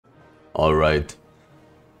Alright,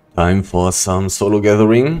 time for some solo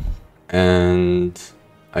gathering, and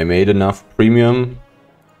I made enough premium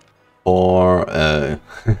for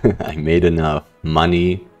I made enough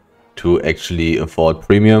money to actually afford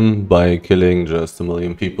premium by killing just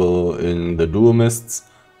 1,000,000 people in the duo mists.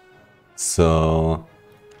 So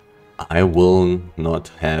I will not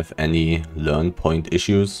have any learn point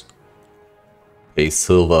issues. A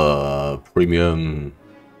silver premium,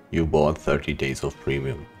 you bought 30 days of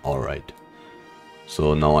premium. Alright.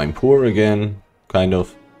 So now I'm poor again, kind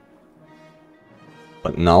of.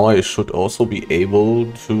 But now I should also be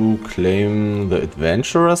able to claim the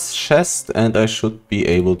Adventurer's chest, and I should be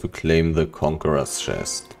able to claim the Conqueror's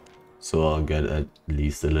chest. So I'll get at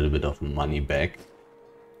least a little bit of money back.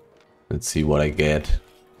 Let's see what I get.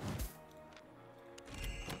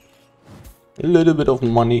 A little bit of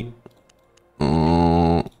money.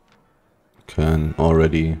 Can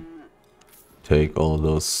already take all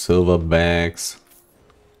those silver bags.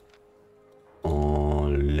 Oh,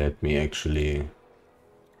 let me actually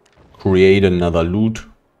create another loot.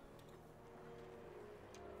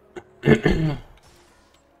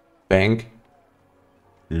 Bank.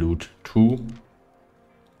 Loot 2.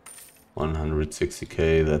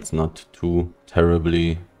 160k, that's not too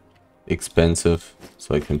terribly expensive.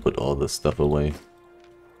 So I can put all this stuff away.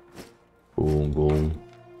 Boom, boom.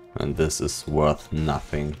 And this is worth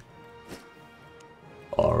nothing.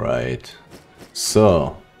 Alright.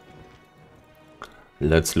 So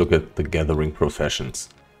let's look at the gathering professions.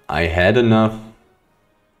 I had enough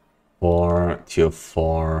for tier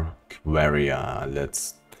 4 Quarrier.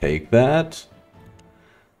 Let's take that.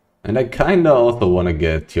 And I kinda also wanna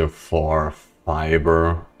get tier 4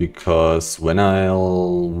 Fiber, because when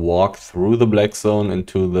I'll walk through the Black Zone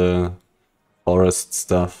into the forest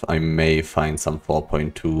stuff, I may find some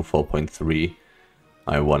 4.2, 4.3.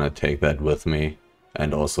 I wanna take that with me.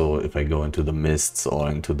 And also, if I go into the mists or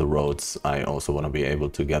into the roads, I also want to be able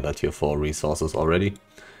to gather tier 4 resources already.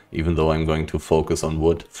 Even though I'm going to focus on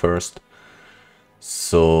wood first.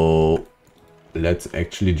 So let's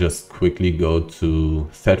actually just quickly go to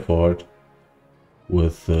Thetford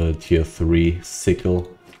with the tier 3 sickle.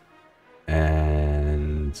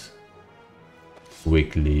 And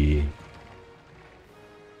quickly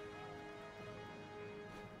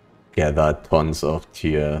gather tons of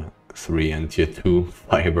tier 3 and tier 2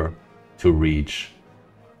 fiber to reach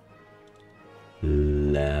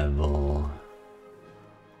level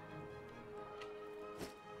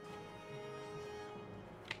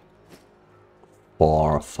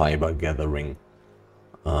 4 fiber gathering.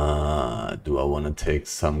 Do I want to take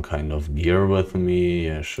some kind of gear with me?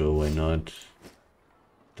 Yeah, sure, why not?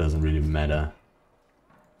 Doesn't really matter.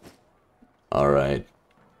 Alright.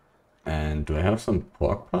 And do I have some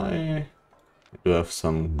pork pie? I do have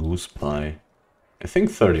some goose pie. I think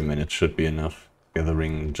 30 minutes should be enough.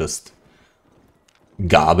 Gathering just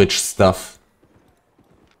garbage stuff.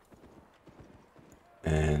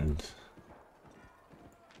 And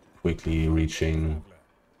quickly reaching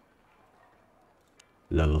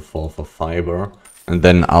level 4 for fiber. And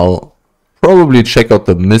then I'll probably check out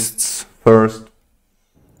the mists first.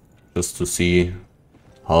 Just to see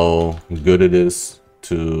how good it is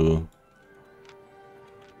to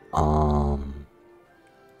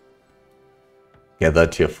gather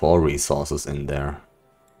tier 4 resources in there.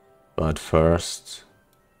 But first,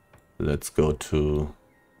 let's go to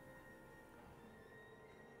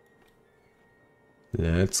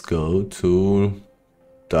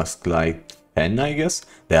Dusklight Fen, I guess.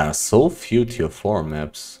 There are so few tier 4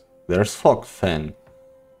 maps. There's Fog Fen.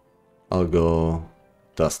 I'll go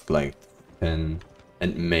Dusklight Fen,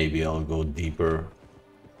 and maybe I'll go deeper.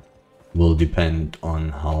 Will depend on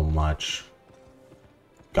how much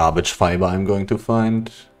garbage fiber I'm going to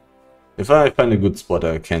find. If I find a good spot,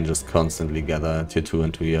 I can just constantly gather tier 2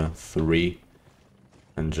 and tier 3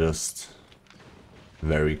 and just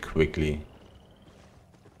very quickly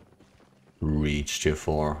reach tier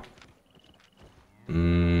 4.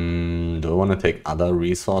 Do I want to take other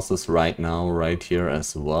resources right now, right here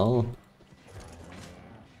as well?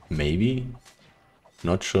 Maybe?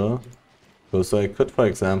 Not sure. So I could, for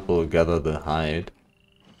example, gather the hide.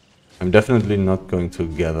 I'm definitely not going to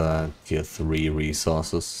gather tier 3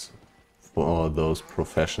 resources for those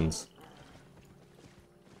professions,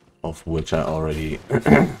 of which I already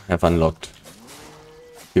have unlocked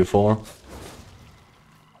tier 4.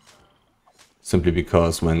 Simply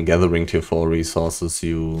because when gathering tier 4 resources,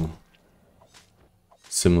 you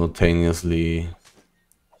simultaneously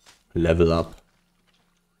level up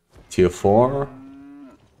tier 4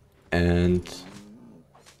 and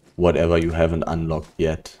whatever you haven't unlocked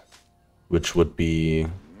yet, which would be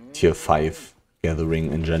tier 5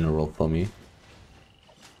 gathering in general for me.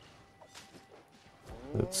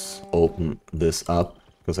 Let's open this up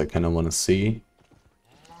because I kind of want to see.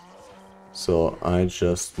 So I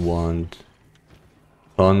just want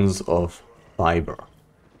tons of fiber.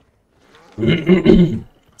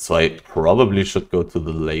 So I probably should go to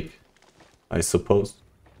the lake, I suppose.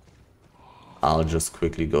 I'll just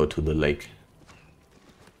quickly go to the lake.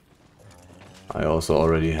 I also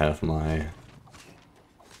already have my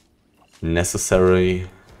necessary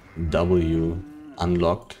W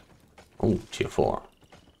unlocked. Oh, tier 4.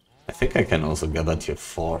 I think I can also gather tier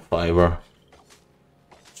 4 fiber.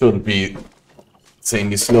 Shouldn't be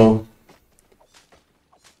insanely slow.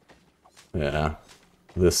 Yeah,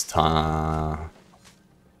 this time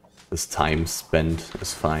spent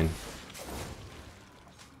is fine.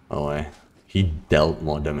 Oh, he dealt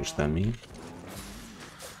more damage than me.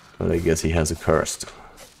 But I guess he has a curse.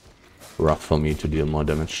 Rough for me to deal more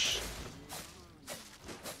damage.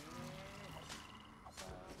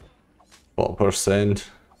 4%.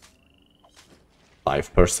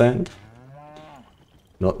 5%.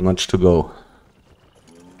 Not much to go.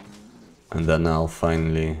 And then I'll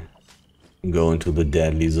finally go into the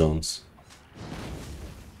deadly zones.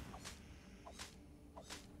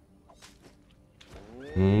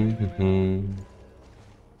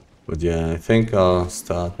 But yeah, I think I'll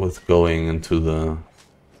start with going into the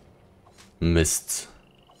mists.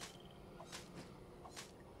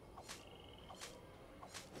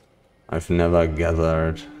 I've never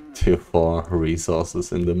gathered tier 4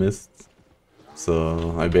 resources in the mists,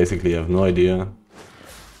 so I basically have no idea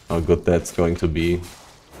how good that's going to be.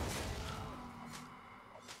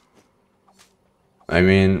 I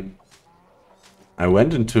mean, I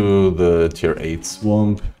went into the tier 8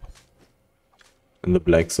 swamp in the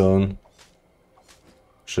black zone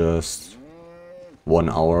just 1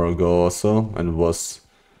 hour ago or so, and it was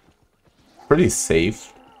pretty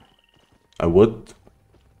safe. I would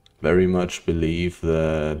very much believe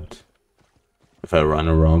that if I run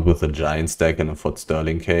around with a giant stack and a foot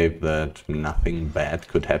sterling cape, that nothing bad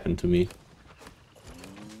could happen to me.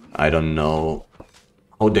 I don't know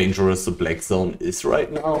how dangerous the black zone is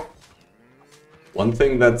right now. One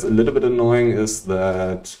thing that's a little bit annoying is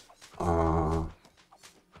that all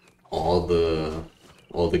the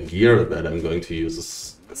gear that I'm going to use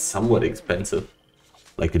is somewhat expensive.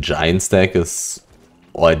 Like a giant stack is,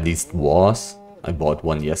 or at least was, I bought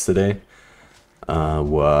one yesterday,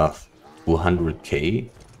 worth 200k.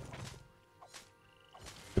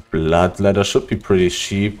 The blood ladder should be pretty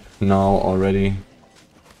cheap now already.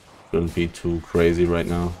 Shouldn't be too crazy right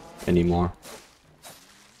now anymore.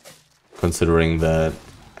 Considering that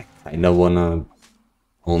I kinda wanna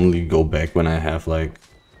only go back when I have like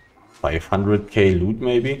 500k loot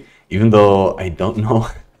maybe. Even though I don't know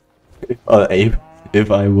if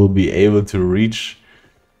I will be able to reach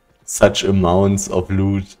such amounts of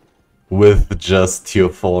loot with just tier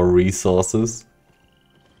 4 resources.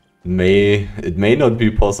 It may not be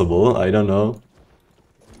possible, I don't know.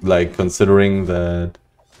 Like, considering that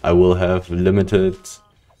I will have limited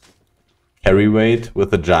carry weight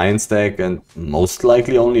with a giant stack and most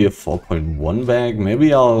likely only a 4.1 bag,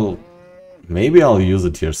 maybe I'll use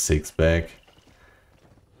a tier 6 bag.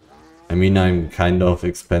 I mean, I'm kind of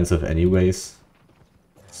expensive anyways,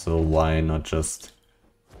 so why not just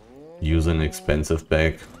use an expensive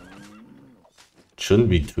bag? Shouldn't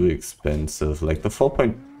be too expensive. Like the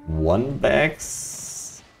 4.1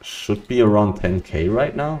 bags should be around 10k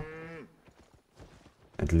right now.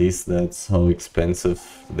 At least that's how expensive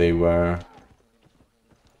they were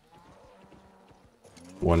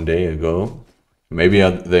 1 day ago. Maybe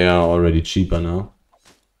they are already cheaper now.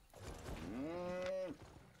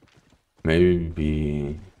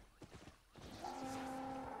 Maybe.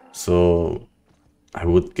 So I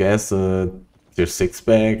would guess a tier 6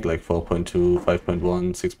 bag, like 4.2,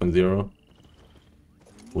 5.1, 6.0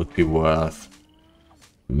 would be worth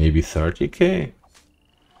maybe 30k.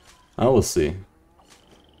 I will see.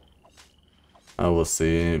 I will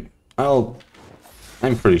see.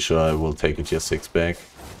 I'm pretty sure I will take a tier 6 bag.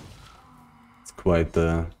 It's quite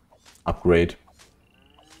the upgrade.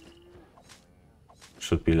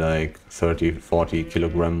 Should be like 30-40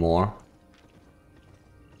 kilogram more.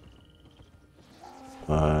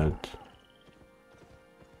 But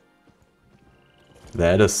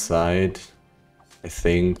that aside, I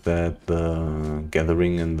think that the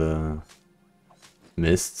gathering in the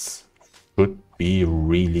mists should be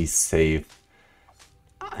really safe.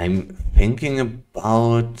 I'm thinking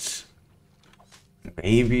about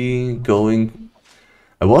maybe going...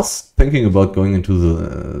 I was thinking about going into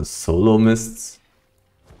the solo mists,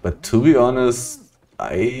 but to be honest,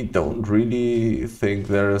 I don't really think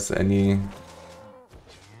there is any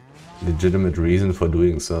legitimate reason for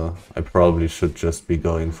doing so. I probably should just be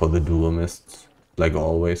going for the dual mists, like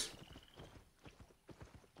always.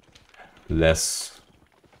 Less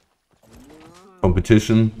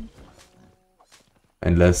competition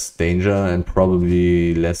and less danger, and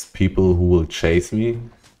probably less people who will chase me.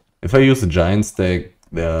 If I use a giant stack,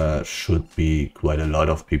 there should be quite a lot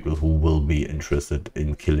of people who will be interested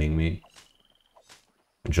in killing me.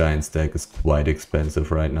 A giant stack is quite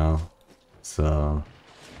expensive right now, so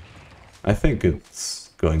I think it's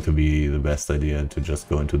going to be the best idea to just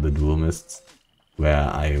go into the dual mists, where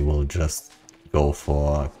I will just go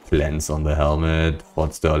for cleanse on the helmet,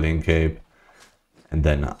 Fort Sterling cape, and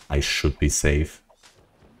then I should be safe.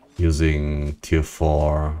 Using tier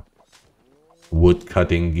 4 wood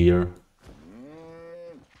cutting gear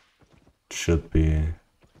should be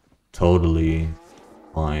totally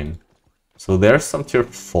fine. So there's some tier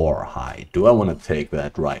 4 high. Do I want to take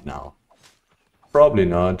that right now? Probably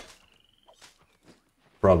not.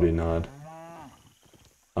 Probably not.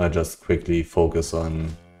 I'll just quickly focus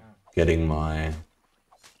on getting my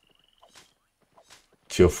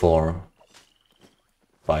tier 4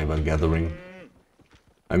 fiber gathering.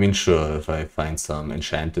 I mean, sure, if I find some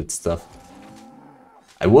enchanted stuff.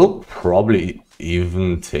 I will probably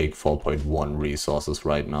even take 4.1 resources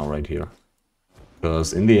right now, right here.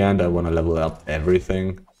 Because in the end, I want to level up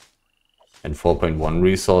everything. And 4.1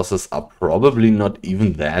 resources are probably not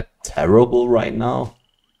even that terrible right now.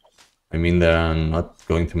 I mean, they're not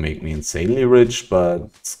going to make me insanely rich, but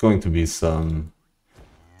it's going to be some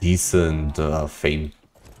decent fame.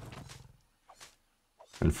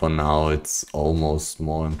 And for now, it's almost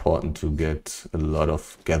more important to get a lot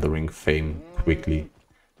of gathering fame quickly.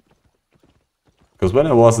 Because when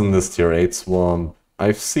I was in this tier 8 swamp,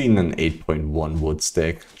 I've seen an 8.1 wood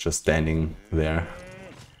stack just standing there.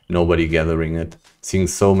 Nobody gathering it. Seeing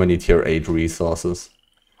so many tier 8 resources.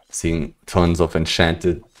 Seeing tons of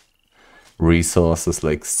enchanted resources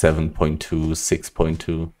like 7.2,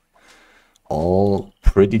 6.2. All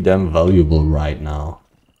pretty damn valuable right now.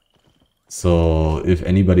 So if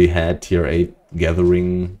anybody had tier 8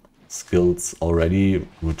 gathering skills already,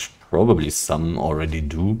 which probably some already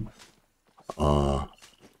do,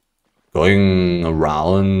 going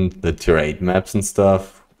around the tier 8 maps and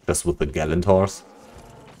stuff, just with the Galentors,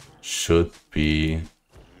 should be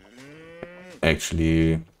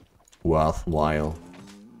actually worthwhile.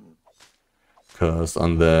 Because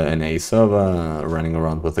on the NA server, running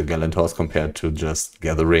around with the Galentors compared to just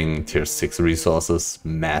gathering tier 6 resources,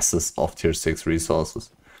 masses of tier 6 resources,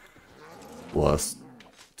 was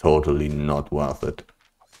totally not worth it.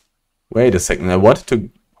 Wait a second, I wanted to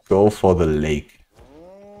go for the lake.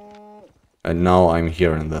 And now I'm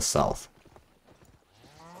here in the south.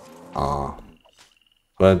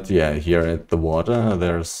 But yeah, here at the water,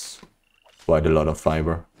 there's quite a lot of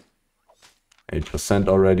fiber. 8%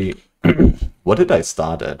 already. What did I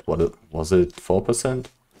start at? Was it 4%?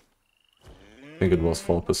 I think it was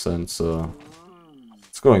 4%, so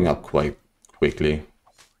it's going up quite quickly.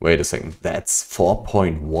 Wait a second, that's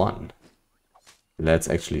 4.1. Let's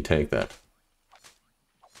actually take that.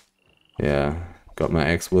 Yeah, got my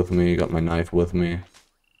axe with me, got my knife with me.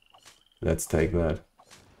 Let's take that.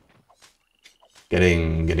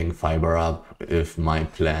 Getting fiber up if my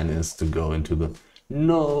plan is to go into the...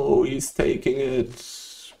 No, he's taking it.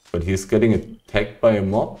 But he's getting attacked by a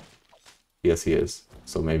mob? Yes, he is.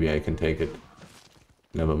 So maybe I can take it.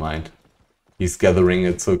 Never mind. He's gathering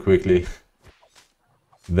it so quickly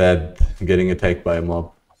that getting attacked by a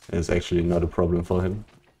mob is actually not a problem for him.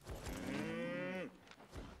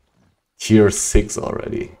 Tier 6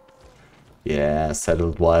 already. Yeah,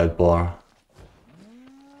 settled wild boar.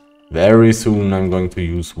 Very soon I'm going to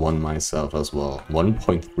use one myself as well.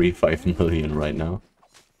 1.35 million right now.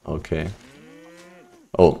 Okay.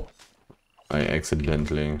 Oh, I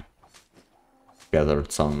accidentally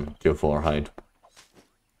gathered some tier 4 hide.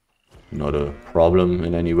 Not a problem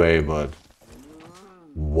in any way, but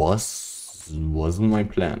wasn't my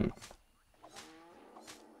plan.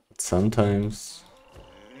 Sometimes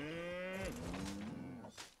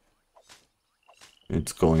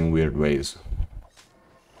it's going weird ways.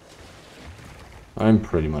 I'm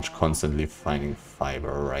pretty much constantly finding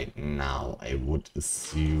fiber right now. I would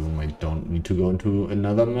assume I don't need to go into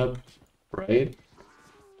another map, right?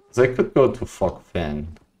 Because I could go to Fog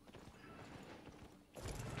Fan.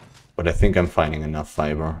 But I think I'm finding enough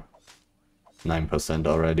fiber. 9%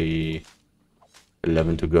 already.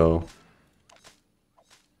 11 to go.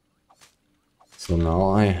 So now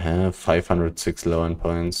I have 506 low end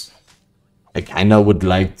points. I kinda would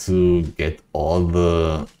like to get all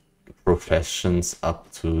the professions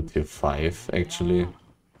up to tier 5 actually.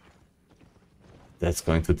 that's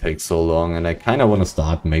going to take so long, and I kind of want to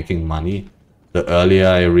start making money. The earlier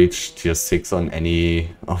I reach tier 6 on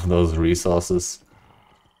any of those resources,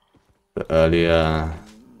 the earlier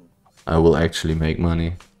I will actually make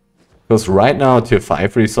money. Because right now tier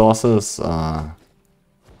 5 resources are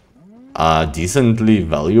decently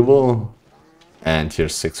valuable, and tier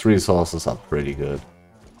 6 resources are pretty good.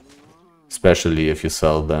 Especially if you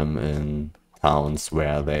sell them in towns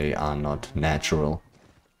where they are not natural.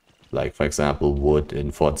 Like, for example, wood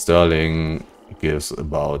in Fort Sterling gives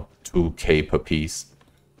about 2k per piece.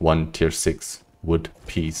 One tier 6 wood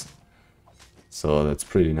piece. So that's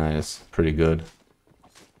pretty nice, pretty good.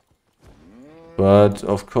 But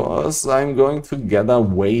of course I'm going to gather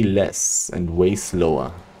way less and way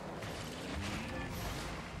slower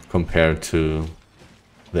compared to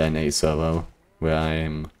the NA server, where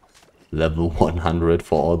I'm level 100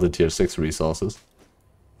 for all the tier 6 resources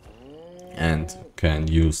and can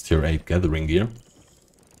use tier 8 gathering gear.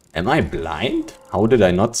 Am I blind? How did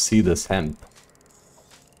I not see this hemp?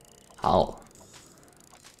 How?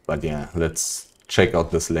 But yeah, let's check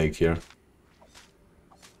out this lake here.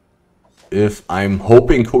 If I'm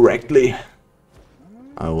hoping correctly,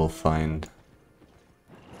 I will find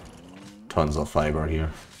tons of fiber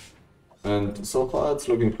here. And so far it's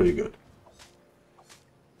looking pretty good.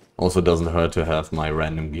 Also doesn't hurt to have my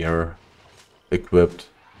random gear equipped,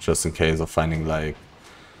 just in case of finding like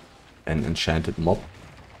an enchanted mob.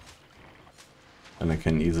 And I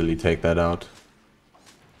can easily take that out.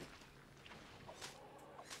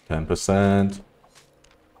 10%.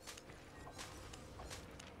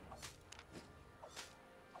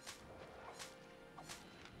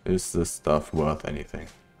 Is this stuff worth anything?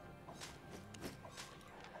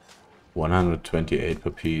 128 per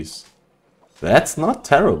piece. That's not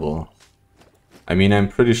terrible. I mean, I'm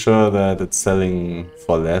pretty sure that it's selling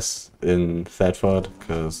for less in Thetford,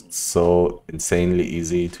 because it's so insanely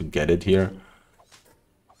easy to get it here.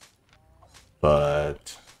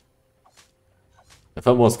 But if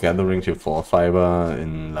I was gathering tier 4 fiber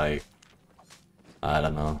in, like, I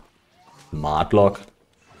don't know, Martlock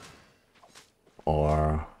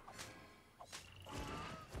or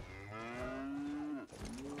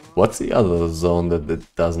what's the other zone that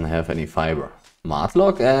it doesn't have any fiber?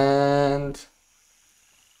 Martlock and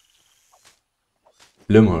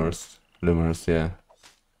Limhurst. Limhurst, yeah.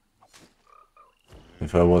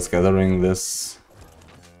 If I was gathering this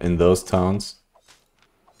in those towns,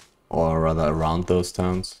 or rather around those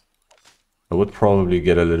towns, I would probably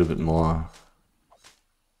get a little bit more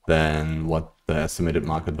than what the estimated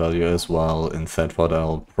market value is, while in Thetford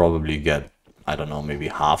I'll probably get, I don't know, maybe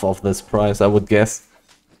half of this price, I would guess.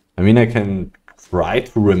 I mean, I can try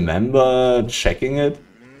to remember checking it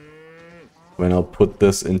when I'll put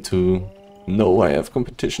this into... No, I have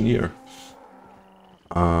competition here.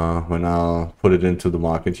 When I'll put it into the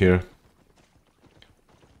market here.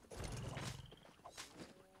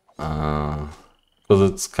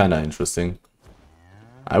 Because it's kind of interesting.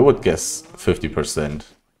 I would guess 50%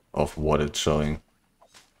 of what it's showing.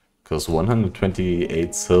 Because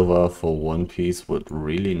 128 silver for one piece would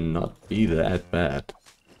really not be that bad.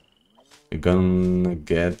 You're gonna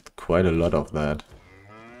get quite a lot of that.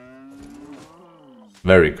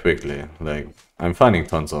 Very quickly. Like, I'm finding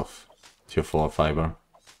tons of tier 4 fiber.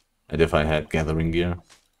 And if I had gathering gear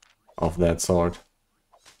of that sort,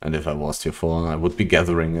 and if I was tier 4, I would be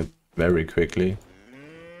gathering it very quickly.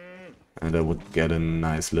 And I would get a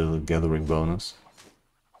nice little gathering bonus.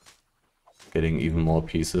 Getting even more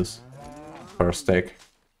pieces per stack.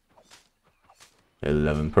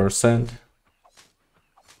 11%.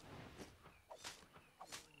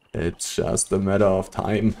 It's just a matter of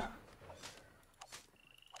time.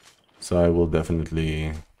 So I will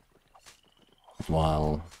definitely,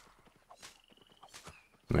 while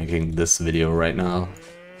making this video right now,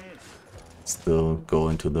 still go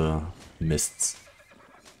into the mists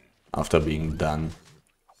after being done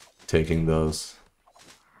taking those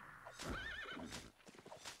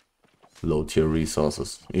low tier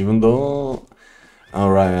resources. Even though,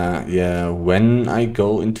 alright, yeah, when I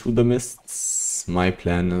go into the mists, my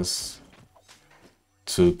plan is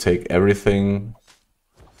to take everything,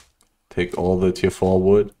 take all the tier 4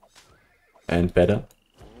 wood and better.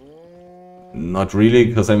 Not really,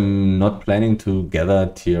 because I'm not planning to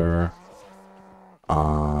gather tier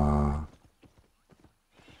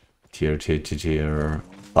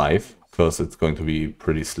 5, because it's going to be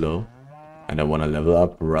pretty slow and I want to level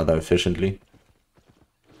up rather efficiently.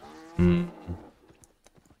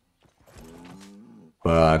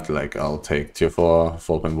 But like, I'll take tier 4,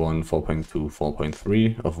 4.1, 4.2,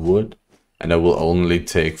 4.3 of wood, and I will only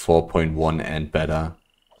take 4.1 and better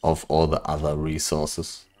of all the other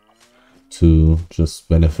resources. to just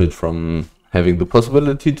benefit from having the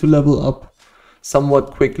possibility to level up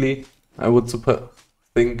somewhat quickly, I would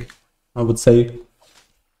say,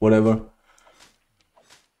 whatever.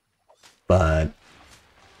 But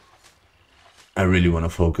I really want to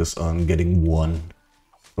focus on getting one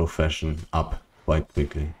profession up quite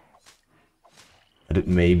quickly. And it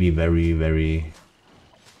may be very, very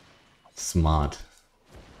smart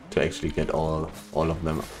to actually get all of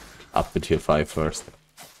them up to tier 5 first.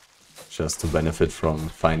 Just to benefit from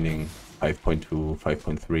finding 5.2,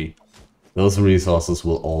 5.3. Those resources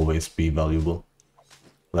will always be valuable.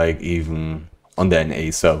 Like even on the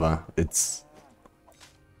NA server, it's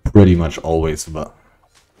pretty much always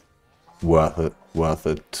worth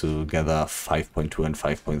it to gather 5.2 and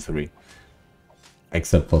 5.3.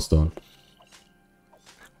 Except for stone.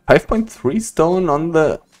 5.3 stone on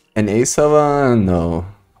the NA server? No,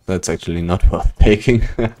 that's actually not worth taking.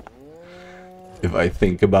 If I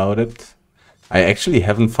think about it. I actually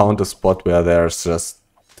haven't found a spot where there's just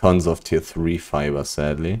tons of tier 3 fiber,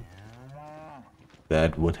 sadly.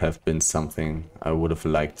 That would have been something I would have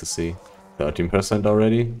liked to see. 13%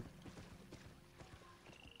 already.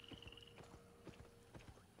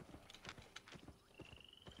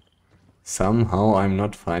 Somehow I'm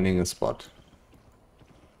not finding a spot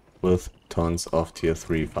with tons of tier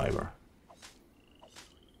 3 fiber.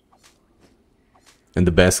 In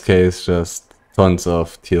the best case, just tons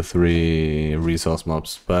of tier 3 resource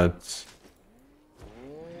mobs, but...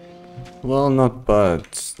 well, not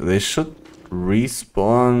but. They should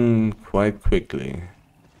respawn quite quickly.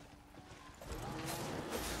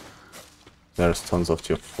 There's tons of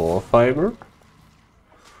tier 4 fiber.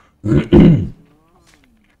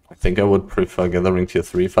 I think I would prefer gathering tier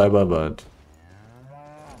 3 fiber, but...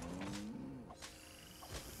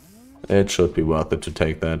 it should be worth it to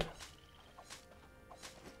take that.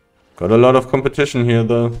 Got a lot of competition here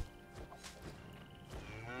though.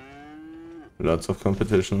 Lots of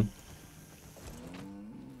competition.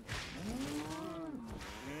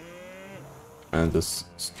 And this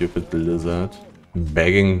stupid lizard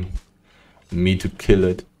begging me to kill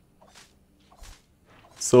it.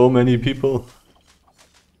 So many people.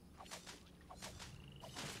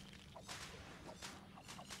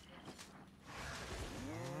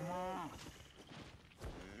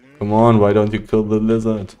 Come on, why don't you kill the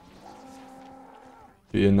lizard?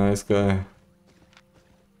 Be a nice guy.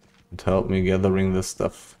 And help me gathering this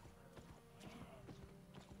stuff.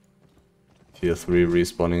 Tier 3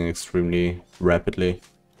 respawning extremely rapidly.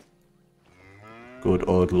 Good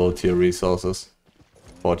old low tier resources.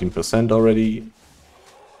 14% already.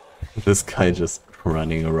 This guy just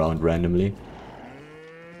running around randomly.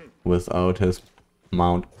 Without his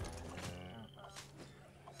mount.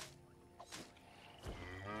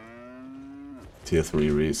 Tier 3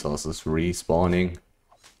 resources respawning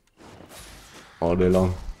all day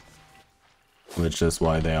long, which is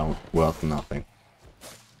why they are worth nothing.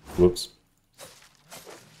 Whoops.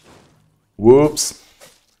 Whoops.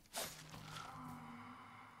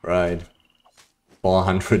 Right.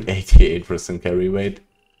 488% carry weight.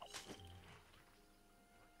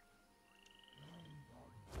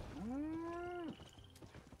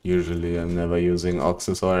 Usually I'm never using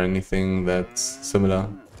Oxys or anything that's similar.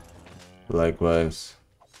 Likewise,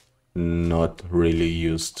 not really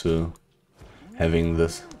used to having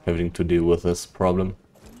to deal with this problem.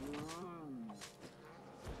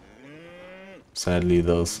 Sadly,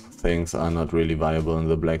 those things are not really viable in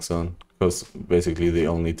the black zone, because basically the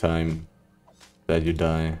only time that you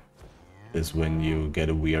die is when you get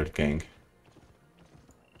a weird gank,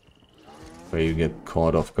 where you get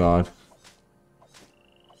caught off guard,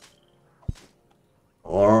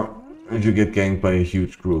 or if you get ganked by a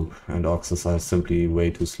huge group, and Oxys are simply way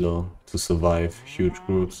too slow to survive huge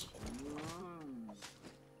groups.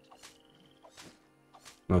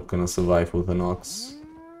 Not gonna survive with an Ox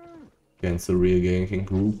against a real ganking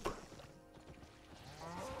group.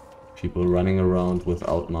 People running around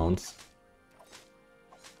without mounts.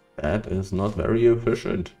 That is not very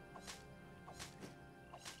efficient.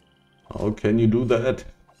 How can you do that?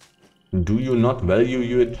 Do you not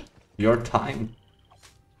value your time?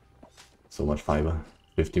 So much fiber.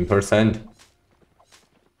 15%.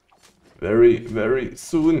 Very, very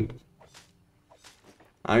soon.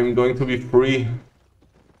 I'm going to be free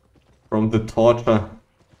from the torture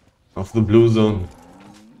of the blue zone.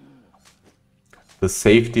 The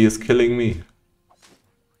safety is killing me.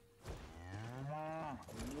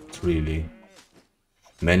 It's really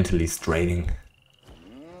mentally straining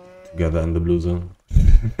together in the blue zone.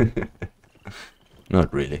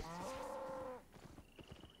 Not really.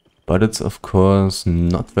 But it's of course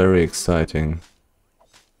not very exciting.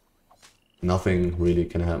 Nothing really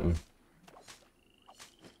can happen.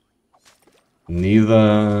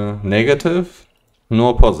 neither negative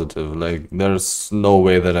nor positive. Like, there's no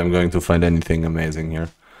way that I'm going to find anything amazing here.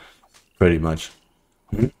 Pretty much.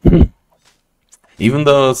 Even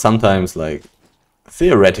though sometimes, like,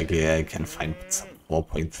 theoretically I can find some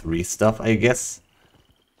 4.3 stuff, I guess.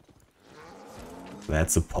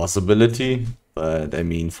 That's a possibility, but I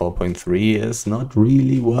mean 4.3 is not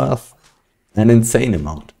really worth an insane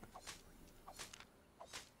amount.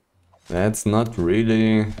 That's not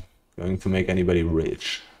really going to make anybody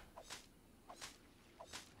rich.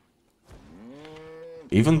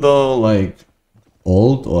 Even though, like,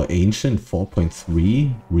 old or ancient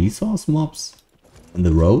 4.3 resource mobs in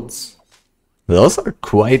the roads, those are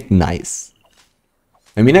quite nice.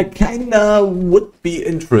 I mean, I kinda would be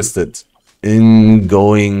interested in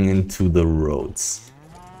going into the roads.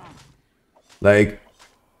 Like,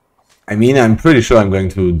 I mean, I'm pretty sure I'm going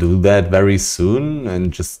to do that very soon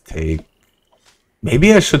and just take...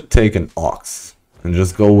 Maybe I should take an ox and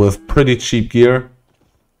just go with pretty cheap gear.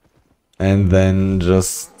 And then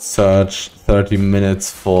just search 30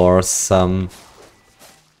 minutes for some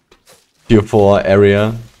tier 4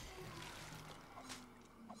 area.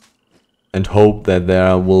 And hope that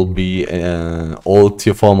there will be all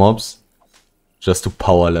tier 4 mobs. Just to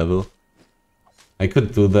power level. I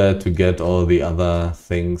could do that to get all the other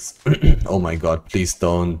things. Oh my god, please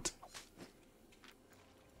don't.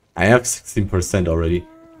 I have 16% already.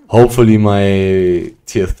 Hopefully my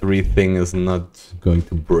tier 3 thing is not going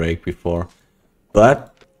to break before.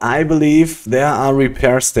 But I believe there are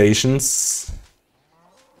repair stations.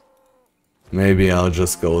 Maybe I'll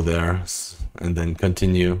just go there and then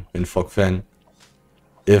continue in Fogfen.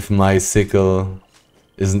 If my sickle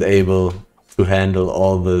isn't able to handle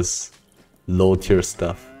all this low tier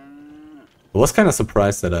stuff. I was kind of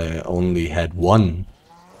surprised that I only had one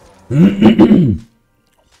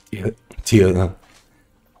tier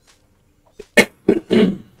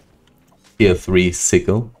 3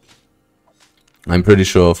 sickle. I'm pretty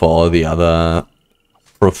sure for all the other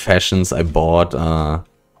professions I bought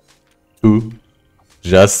 2.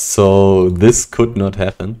 Just so this could not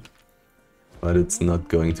happen. But it's not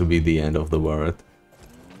going to be the end of the world.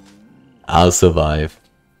 I'll survive.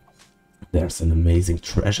 There's an amazing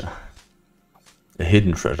treasure. A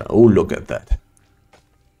hidden treasure. Oh, look at that.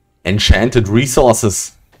 Enchanted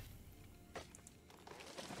resources.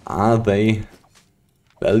 Are they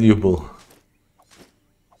valuable?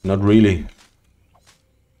 Not really.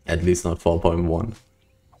 At least not 4.1.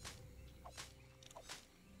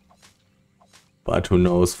 But who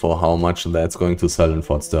knows for how much that's going to sell in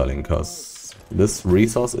Fort Sterling, because this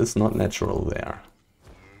resource is not natural there.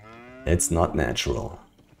 It's not natural.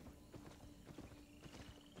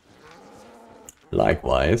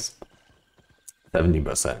 Likewise,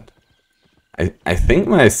 70%. I think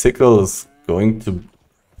my sickle is going to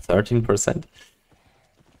 13%.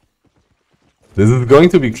 This is going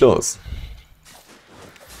to be close.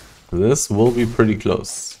 This will be pretty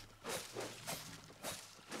close.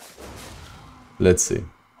 Let's see.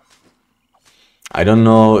 I don't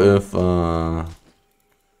know if the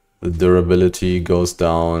durability goes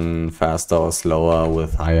down faster or slower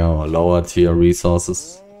with higher or lower tier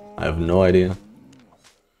resources. I have no idea.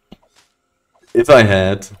 If I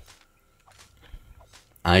had,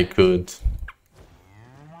 I could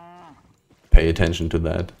pay attention to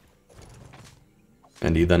that.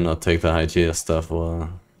 And either not take the high tier stuff or...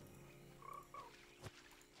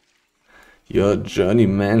 Your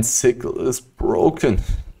journeyman sickle is broken.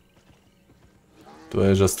 Do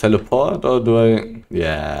I just teleport or do I...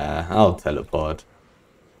 Yeah, I'll teleport.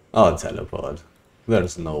 I'll teleport.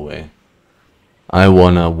 There's no way. I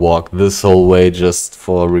wanna walk this whole way just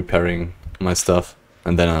for repairing my stuff.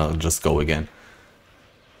 And then I'll just go again.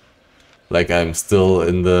 Like I'm still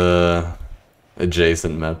in the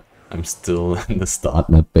adjacent map. I'm still in the start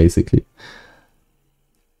map basically.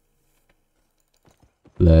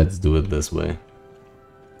 Let's do it this way.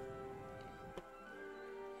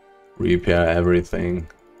 Repair everything.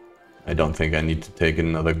 I don't think I need to take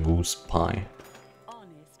another goose pie.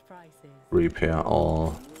 Repair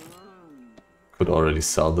all. Could already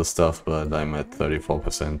sell the stuff, but I'm at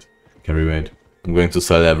 34% carry rate. I'm going to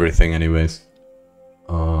sell everything anyways.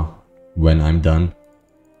 When I'm done.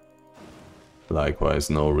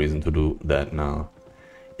 Likewise, no reason to do that now.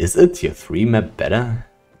 Is a tier 3 map better?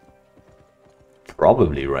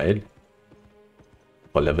 Probably, right?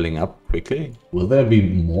 For leveling up quickly? Will there be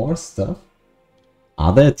more stuff?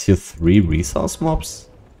 Are there tier 3 resource mobs?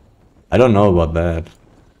 I don't know about that.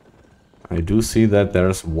 I do see that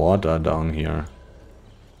there's water down here.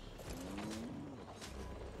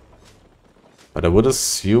 But I would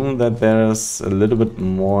assume that there's a little bit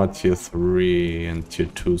more tier 3 and tier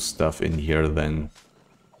 2 stuff in here than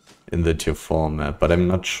in the tier 4 map, but I'm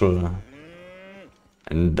not sure.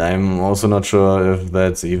 And I'm also not sure if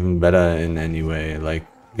that's even better in any way, like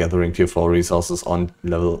gathering tier 4 resources on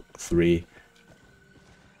level 3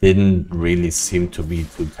 didn't really seem to be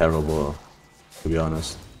too terrible, to be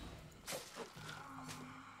honest.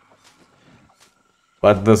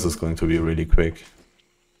 But this is going to be really quick.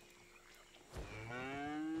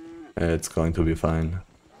 It's going to be fine.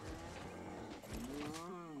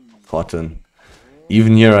 Cotton.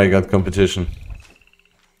 Even here I got competition.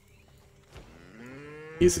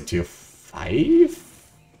 Is it tier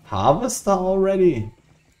 5 harvester already?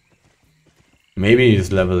 Maybe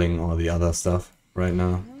he's leveling all the other stuff right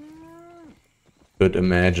now. Could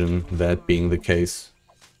imagine that being the case.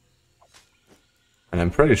 And I'm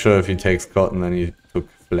pretty sure if he takes cotton then he took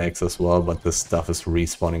flax as well, but this stuff is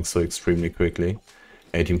respawning so extremely quickly.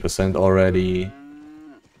 18% already.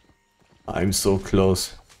 I'm so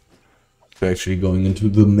close to actually going into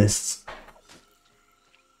the mists.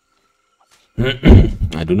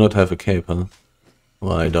 I do not have a cape, huh?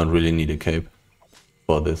 Well, I don't really need a cape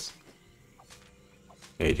for this.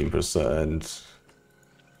 18%.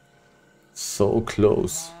 So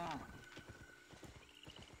close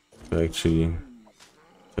to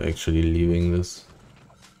actually leaving this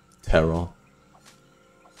terror.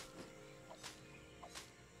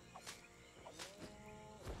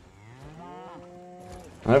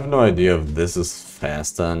 I have no idea if this is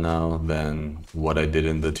faster now than what I did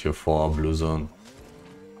in the tier 4 blue zone.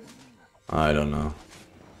 I don't know.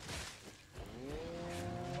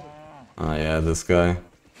 Ah yeah, this guy.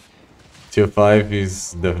 Tier 5,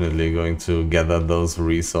 he's definitely going to gather those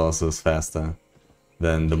resources faster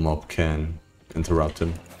than the mob can interrupt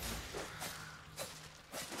him.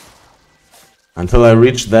 Until I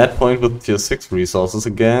reach that point with tier 6 resources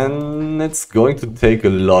again, it's going to take a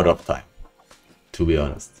lot of time, to be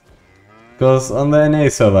honest. Because on the NA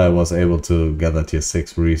server I was able to gather tier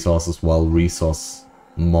 6 resources while resource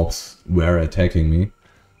mobs were attacking me.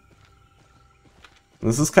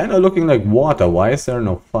 This is kind of looking like water. Why is there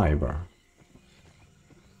no fiber?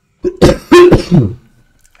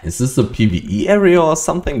 Is this a PvE area or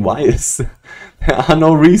something? Why is there are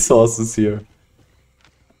no resources here?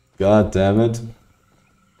 God damn it.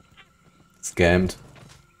 Scammed.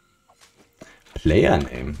 Player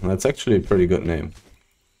name. That's actually a pretty good name.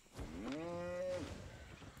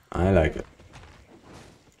 I like it.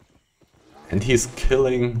 And he's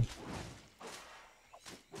killing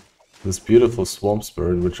this beautiful swamp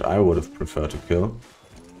spirit, which I would have preferred to kill.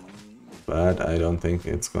 But I don't think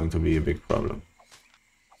it's going to be a big problem.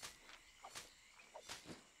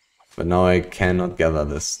 But now I cannot gather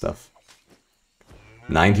this stuff.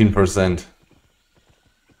 19%.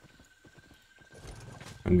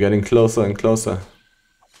 I'm getting closer and closer.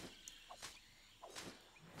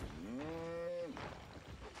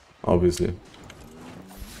 Obviously.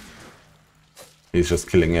 He's just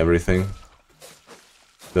killing everything.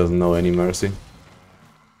 Doesn't know any mercy.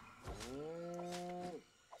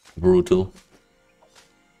 Brutal.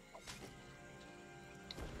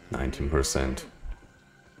 19%.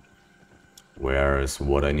 Where is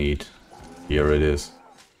what I need? Here it is.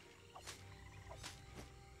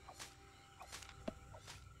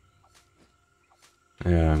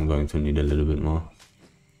 Yeah, I'm going to need a little bit more.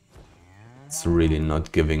 It's really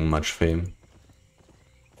not giving much fame.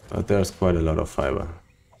 But there's quite a lot of fiber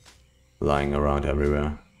lying around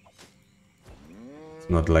everywhere. It's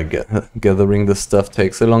not like gathering this stuff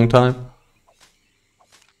takes a long time.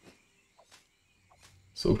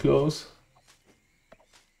 So close.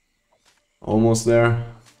 Almost there.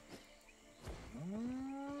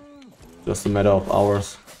 Just a matter of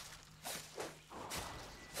hours.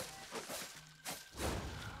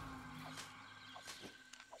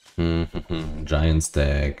 Giant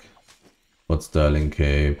stack. What sterling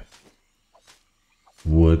cape?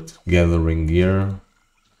 Wood gathering gear.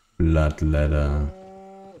 Blood ladder.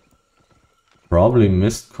 Probably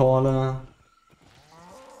mist caller.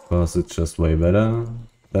 Because it's just way better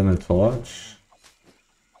than a torch.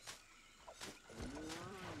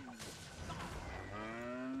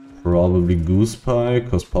 Probably goose pie,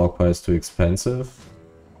 because pork pie is too expensive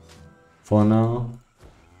for now.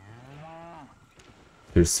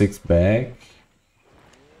 Here's 6 bag.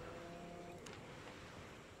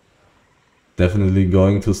 Definitely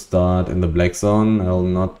going to start in the black zone. I'll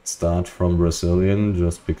not start from Brazilian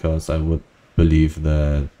just because I would believe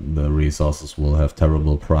that the resources will have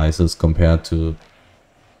terrible prices compared to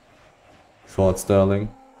Fort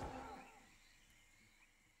Sterling.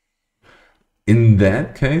 In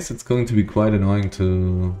that case, it's going to be quite annoying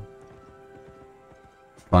to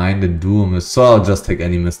find a dual mist, so I'll just take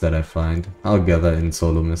any mist that I find. I'll gather in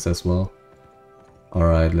solo mist as well.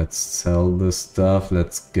 Alright, let's sell this stuff.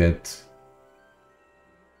 Let's get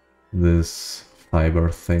this fiber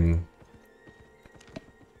thing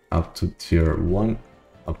up to tier 1,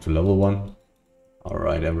 up to level 1.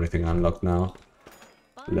 Alright, everything unlocked now.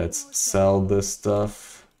 Let's sell this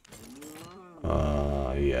stuff.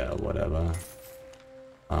 Yeah, whatever.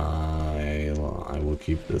 I will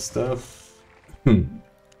keep this stuff.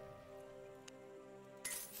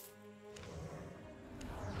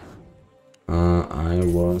 I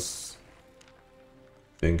was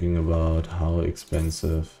thinking about how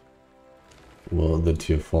expensive will the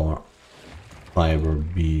tier 4 fiber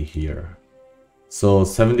be here. So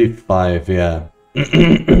 75, yeah.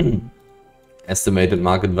 Estimated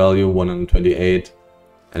market value 128,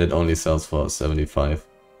 and it only sells for 75.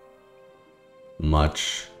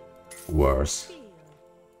 Much worse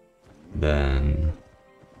than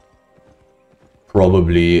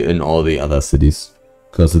probably in all the other cities,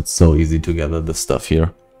 because it's so easy to gather the stuff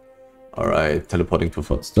here. Alright, teleporting to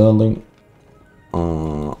Fort Sterling.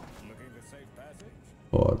 Fort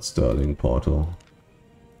Sterling portal.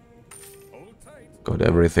 Got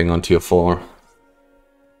everything on tier 4.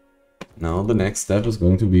 Now the next step is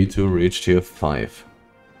going to be to reach tier 5.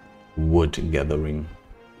 Wood gathering.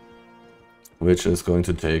 Which is going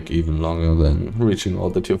to take even longer than reaching all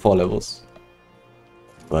the tier 4 levels.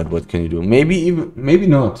 But what can you do? Maybe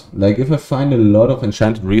not. Like if I find a lot of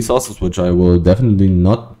enchanted resources, which I will definitely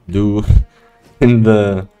not do in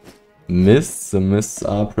the mists. The mists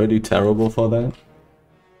are pretty terrible for that.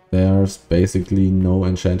 There's basically no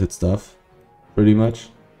enchanted stuff, pretty much.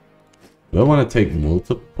 Do I want to take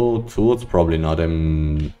multiple tools? Probably not.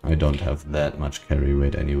 I don't have that much carry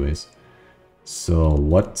weight anyways. So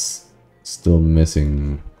what's still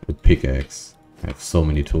missing? The pickaxe. I have so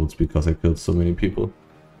many tools because I killed so many people.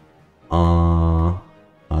 I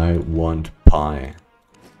want pie.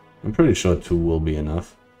 I'm pretty sure 2 will be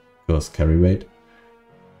enough. Because carry weight.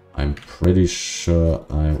 I'm pretty sure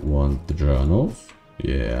I want the journals.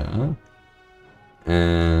 Yeah.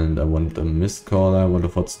 And I want the mist caller, I want a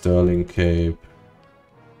Fort Sterling cape.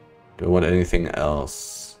 Do I want anything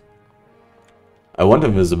else? I want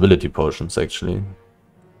invisibility potions actually.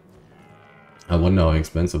 I wonder how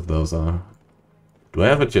expensive those are. Do I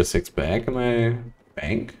have a tier 6 bag in my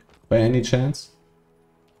bank by any chance?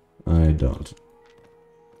 I don't.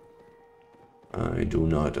 I do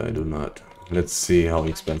not. Let's see how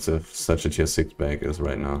expensive such a tier 6 bag is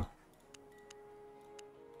right now.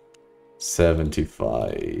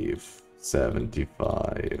 75,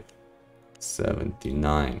 75,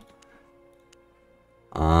 79.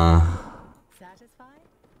 Satisfied?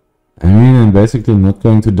 I mean, I'm basically not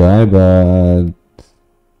going to die, but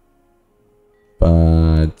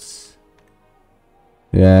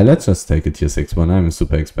yeah, let's just take a tier 6 one. I'm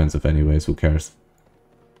super expensive anyways, who cares?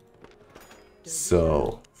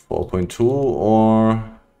 So 4.2 or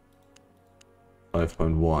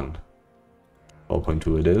 5.1?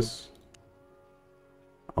 4.2 it is.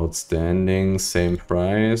 Outstanding, same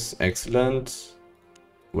price, excellent.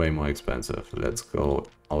 Way more expensive. Let's go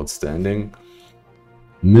outstanding.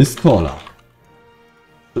 Mist caller.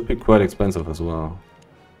 Should be quite expensive as well.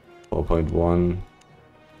 4.1.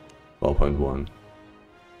 4.1.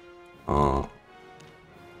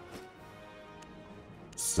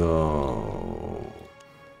 So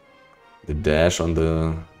the dash on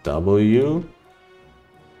the W.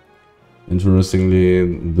 Interestingly,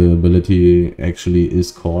 the ability actually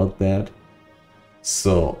is called that.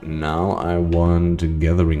 So now I want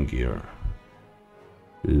gathering gear.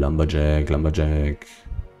 Lumberjack, lumberjack.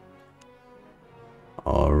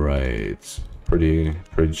 Alright. Pretty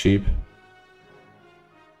cheap.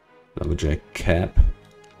 Lumberjack cap.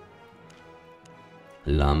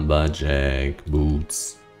 Lumberjack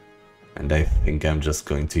boots. And I think I'm just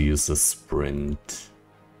going to use the sprint.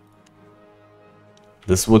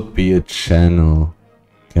 This would be a channel.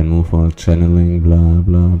 Can move while channeling, blah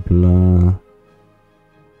blah blah.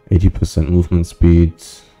 80% movement speed.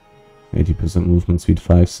 80% movement speed,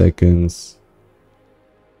 5 seconds.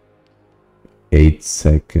 8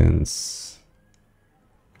 seconds.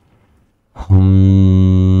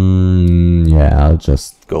 Yeah, I'll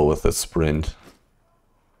just go with a sprint.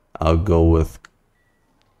 I'll go with...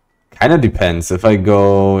 Kinda depends. If I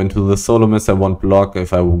go into the solo mist, I want block.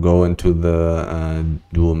 If I will go into the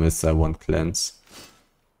dual mist, I want cleanse.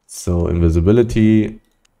 So invisibility,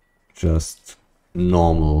 just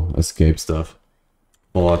normal escape stuff.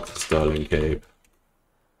 Fort Sterling cape.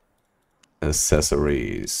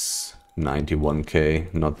 Accessories,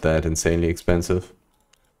 91k, not that insanely expensive.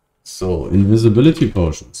 So invisibility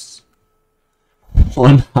potions.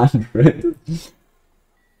 100.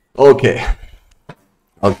 Okay.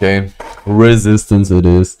 Okay. Resistance it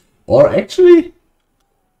is. Or actually,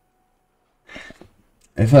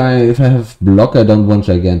 if I have block, I don't want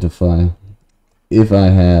Gigantify. If I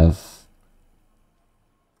have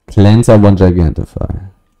cleanse, I want Gigantify.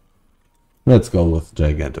 Let's go with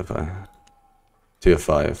Gigantify. Tier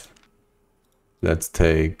 5. Let's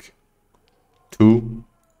take 2.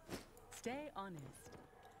 Stay honest.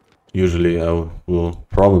 Usually I will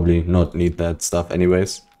probably not need that stuff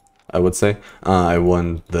anyways, I would say. I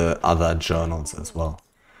want the other journals as well.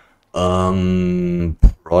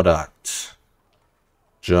 Product.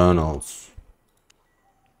 Journals.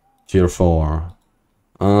 Tier 4.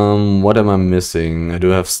 What am I missing? I do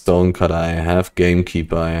have Stonecutter, I have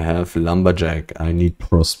Gamekeeper, I have Lumberjack, I need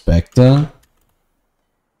Prospector.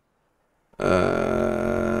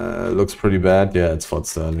 Looks pretty bad. Yeah, it's Fort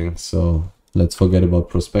Sterling, so let's forget about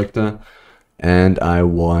Prospector. And I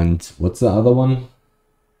want... what's the other one?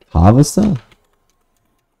 Harvester?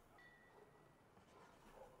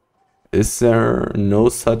 Is there no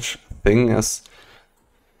such thing as...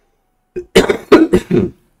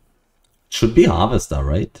 Should be Harvester,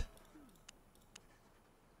 right?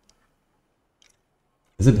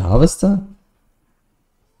 Is it Harvester?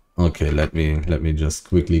 Okay, let me just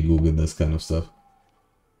quickly Google this kind of stuff.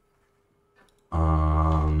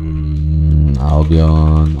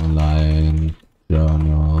 Albion, online,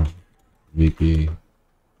 journal, wiki.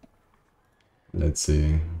 Let's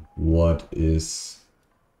see. What is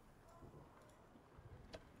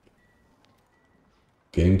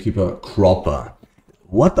Gamekeeper? Cropper.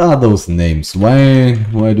 What are those names? Why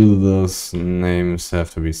do those names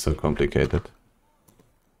have to be so complicated?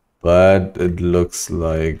 But it looks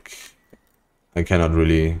like I cannot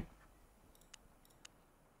really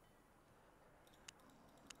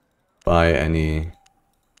buy any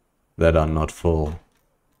that are not full.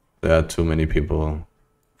 There are too many people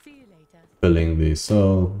filling these,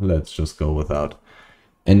 so let's just go without.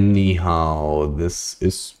 Anyhow, this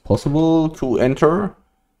is possible to enter.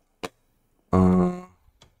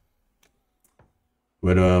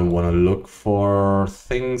 Where do I want to look for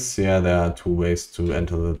things? Yeah, there are 2 ways to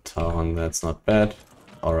enter the town. That's not bad.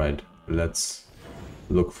 Alright, let's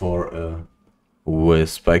look for a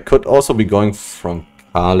wisp. I could also be going from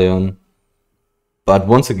Albion. But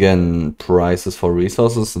once again, prices for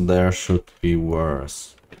resources there should be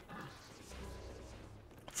worse.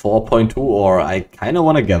 4.2, or I kind of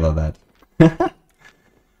want to gather that.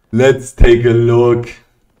 Let's take a look.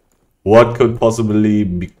 What could possibly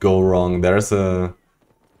go wrong? There's a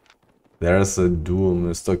dual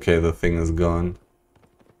mist. Okay, the thing is gone.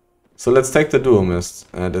 So let's take the dual mist.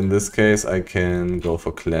 And in this case, I can go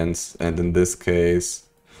for cleanse. And in this case,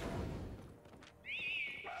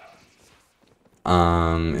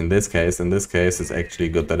 it's actually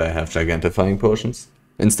good that I have gigantifying potions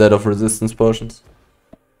instead of resistance potions.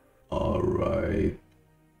 Alright.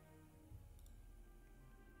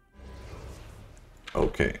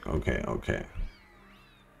 Okay.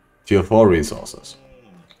 Tier 4 resources.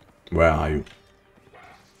 Where are you?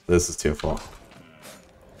 This is tier 4.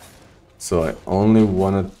 So I only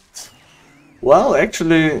wanted... well,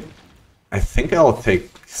 actually, I think I'll take...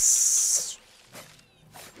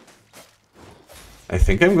 I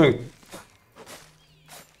think I'm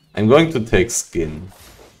going to take skin.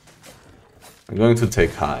 I'm going to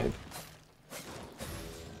take hide.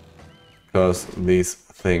 Because these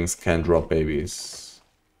things can drop babies.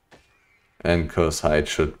 And because hide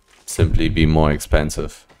should simply be more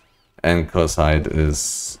expensive. And because hide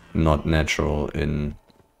is not natural in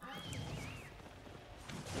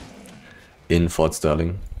Fort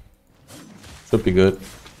Sterling. Should be good.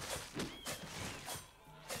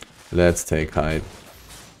 Let's take hide.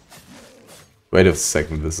 Wait a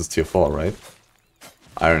second, this is tier 4, right?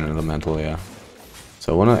 Iron Elemental, yeah.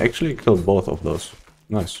 So I want to actually kill both of those.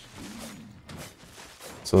 Nice.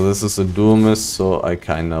 So this is a dual miss, so I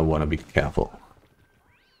kinda want to be careful.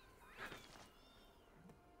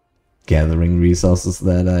 Gathering resources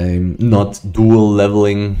that I'm not dual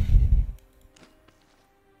leveling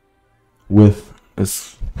with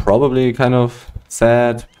is probably kind of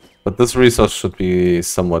sad. But this resource should be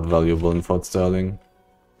somewhat valuable in Fort Sterling.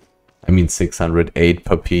 I mean 608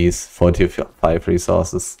 per piece, 45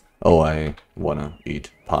 resources. Oh, I wanna eat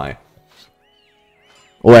pie.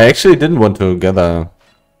 Oh, I actually didn't want to gather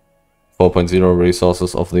 4.0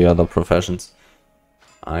 resources of the other professions.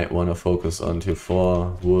 I wanna focus on tier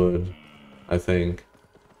 4 wood, I think.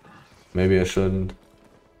 Maybe I shouldn't.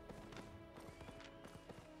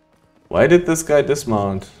 Why did this guy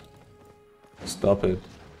dismount? Stop it.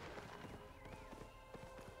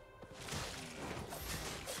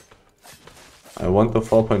 I want the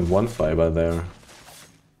 4.1 fiber there.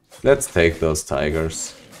 Let's take those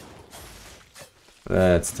tigers.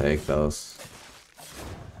 Let's take those.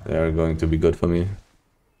 They're going to be good for me.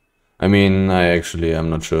 I mean, I'm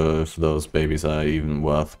not sure if those babies are even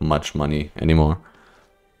worth much money anymore.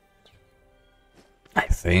 I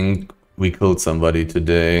think we killed somebody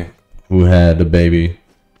today who had a baby.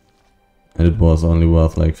 And it was only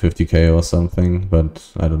worth like 50k or something, but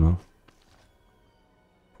I don't know.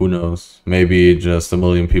 Who knows? Maybe just a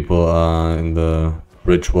million people are in the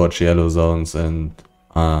Bridge Watch yellow zones and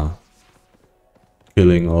are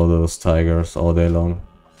killing all those tigers all day long.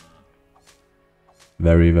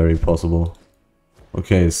 Very, very possible.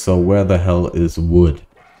 Okay, so where the hell is wood?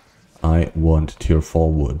 I want tier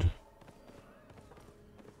 4 wood.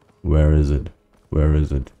 Where is it? Where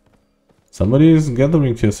is it? Somebody is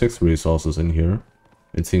gathering tier 6 resources in here,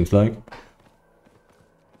 it seems like.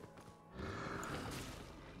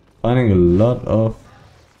 Finding a lot of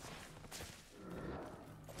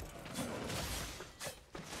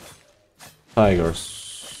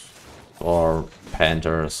tigers or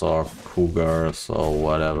panthers or cougars or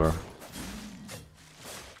whatever.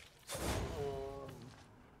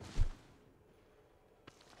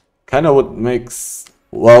 Kinda would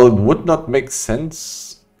well, it would not make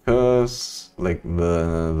sense because like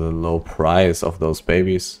the low price of those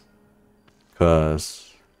babies,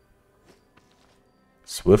 because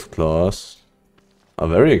Swift Claws are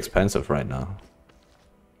very expensive right now.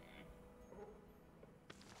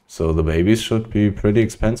 So the babies should be pretty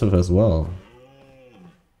expensive as well.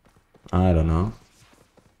 I don't know.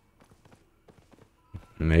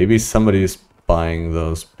 Maybe somebody is buying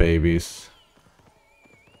those babies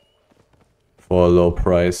for a low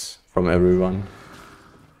price from everyone.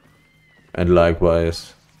 And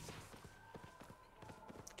likewise,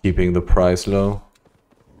 keeping the price low.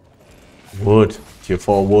 Wood, tier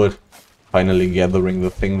 4 wood. Finally gathering the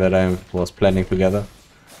thing that I was planning to gather.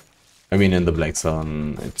 I mean, in the Black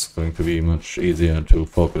Zone, it's going to be much easier to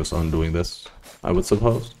focus on doing this, I would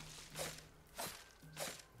suppose.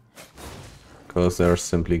 Because there's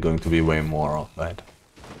simply going to be way more of that.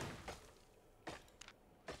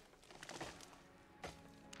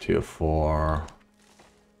 Tier 4.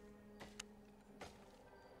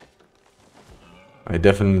 I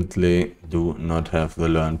definitely do not have the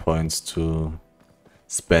learn points to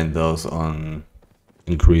spend those on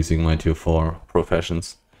increasing my tier 4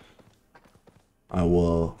 professions. I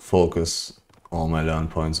will focus all my learn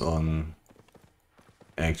points on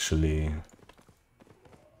actually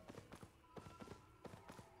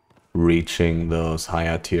reaching those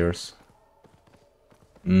higher tiers.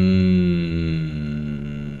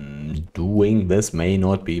 Doing this may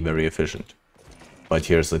not be very efficient. But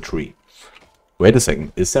here's a tree. Wait a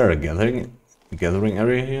second, is there a gathering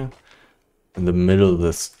area here? In the middle of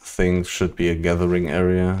this thing should be a gathering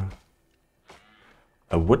area.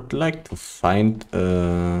 I would like to find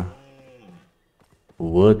a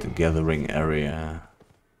wood gathering area.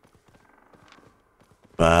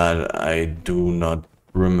 But I do not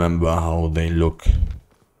remember how they look.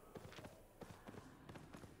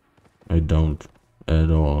 I don't at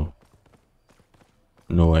all.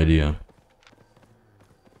 No idea.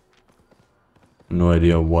 No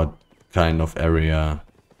idea what kind of area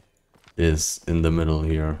is in the middle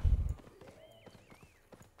here.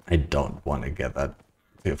 I don't want to get that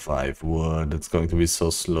tier 5 wood. It's going to be so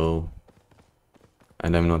slow.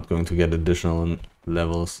 And I'm not going to get additional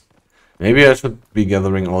levels. Maybe I should be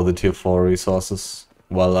gathering all the tier 4 resources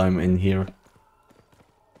while I'm in here.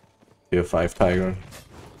 Tier 5 tiger.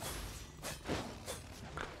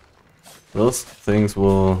 Those things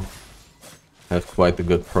will have quite a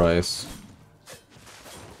good price.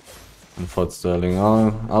 In Fort Sterling,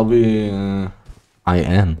 I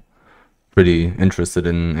am pretty interested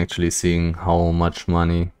in actually seeing how much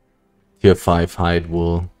money tier 5 hide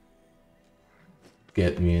will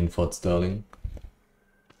get me in Fort Sterling.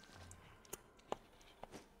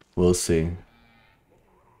 We'll see.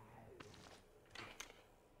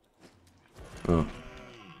 Oh.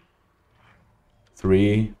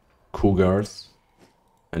 3 cougars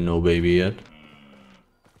and no baby yet.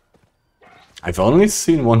 I've only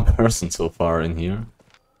seen one person so far in here.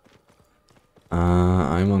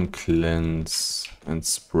 I'm on cleanse and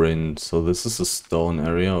sprint, so this is a stone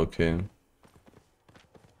area, okay.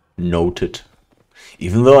 Noted.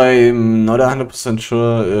 Even though I'm not 100%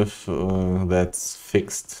 sure if that's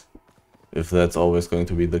fixed, if that's always going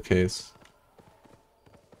to be the case.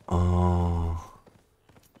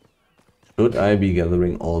 Should I be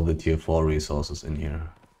gathering all the tier 4 resources in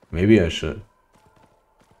here? Maybe I should.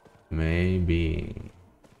 Maybe.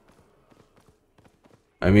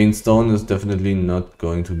 I mean, stone is definitely not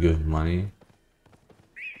going to give money.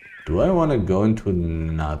 Do I want to go into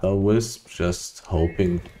another wisp, just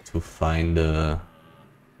hoping to find a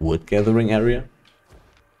wood gathering area?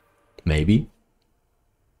 Maybe.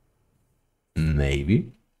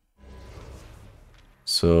 Maybe.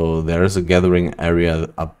 So there's a gathering area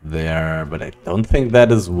up there, but I don't think that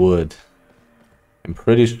is wood. I'm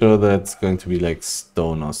pretty sure that's going to be like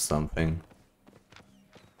stone or something.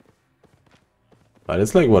 But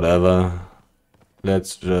it's like whatever.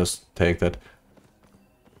 Let's just take that.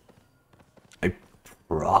 I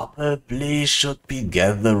probably should be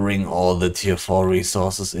gathering all the tier 4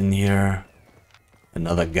 resources in here.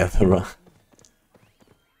 Another gatherer.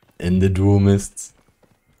 In the Drew Mists.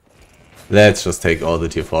 Let's just take all the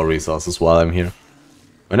tier 4 resources while I'm here.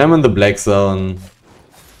 When I'm in the black zone,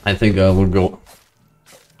 I think I will go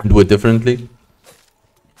do it differently.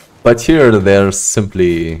 But here there's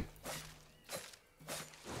simply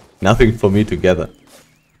nothing for me to gather.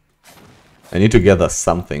 I need to gather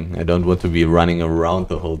something. I don't want to be running around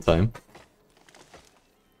the whole time.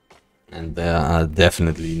 And there are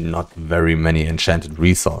definitely not very many enchanted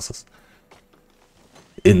resources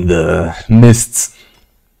in the mists.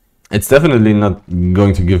 It's definitely not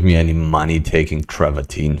going to give me any money taking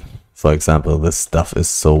travertine. For example, this stuff is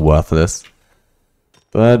so worthless.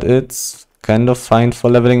 But it's kind of fine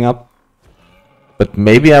for leveling up. But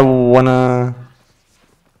maybe I wanna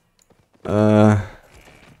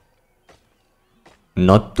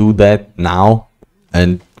not do that now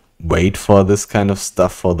and wait for this kind of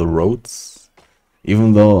stuff for the roads.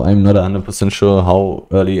 Even though I'm not 100% sure how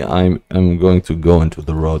early I'm going to go into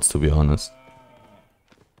the roads, to be honest.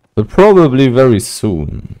 But probably very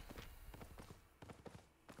soon,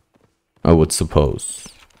 I would suppose.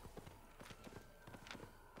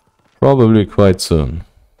 Probably quite soon.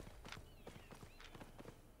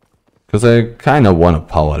 Because I kind of want to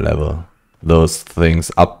power level those things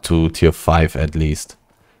up to tier 5 at least.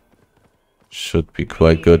 Should be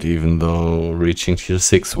quite good, even though reaching tier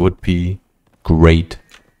 6 would be great.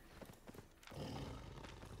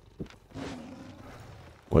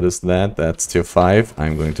 What is that? That's tier 5.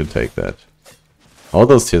 I'm going to take that. All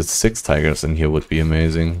those tier 6 tigers in here would be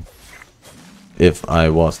amazing. If I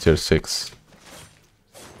was tier 6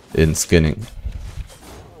 in skinning.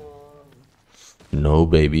 No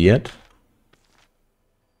baby yet.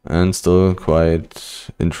 And still quite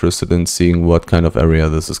interested in seeing what kind of area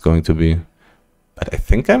this is going to be. But I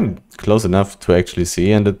think I'm close enough to actually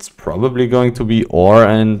see, and it's probably going to be ore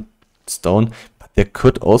and stone. But there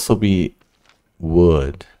could also be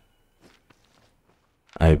wood,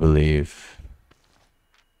 I believe.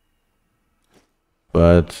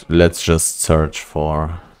 But let's just search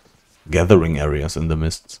for gathering areas in the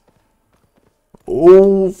mists.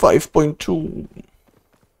 Oh, 5.2.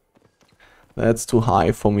 That's too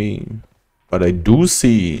high for me. But I do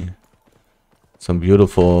see some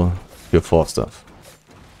beautiful tier 4 stuff.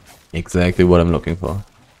 Exactly what I'm looking for.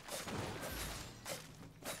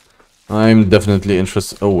 I'm definitely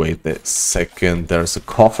interested. Oh wait a second, there's a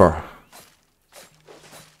coffer.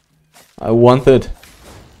 I want it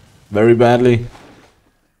very badly.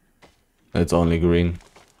 It's only green,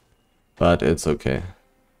 but it's okay.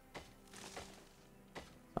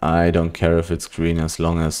 I don't care if it's green as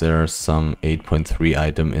long as there's some 8.3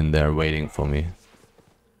 item in there waiting for me.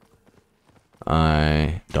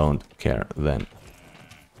 I don't care then.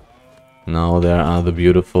 Now there are the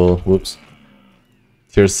beautiful, whoops,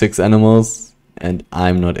 tier 6 animals, and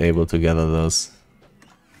I'm not able to gather those.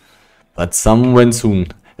 But some went soon.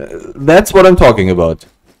 That's what I'm talking about.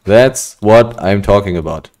 That's what I'm talking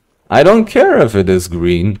about. I don't care if it is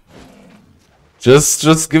green.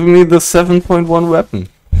 Just give me the 7.1 weapon.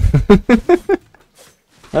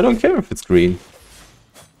 I don't care if it's green.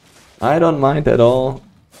 I don't mind at all.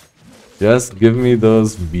 Just give me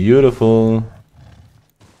those beautiful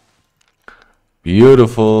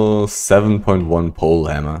 7.1 pole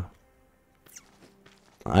hammer.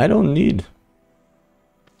 I don't need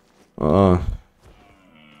a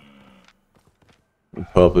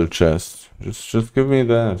purple chest. Just give me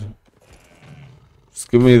that.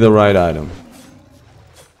 Just give me the right item.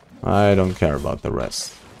 I don't care about the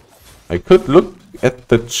rest. I could look at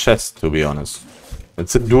the chest, to be honest.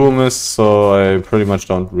 It's a dual miss, so I pretty much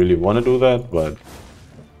don't really want to do that, but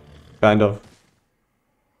kind of.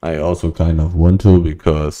 I also kind of want to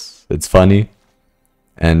because it's funny.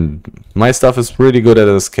 And my stuff is pretty good at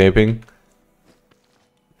escaping.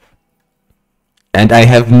 And I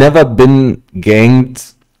have never been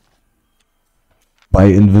ganked by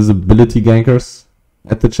invisibility gankers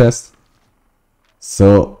at the chest.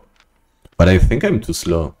 So, but I think I'm too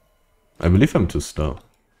slow. I believe I'm too slow.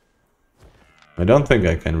 I don't think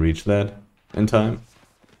I can reach that in time.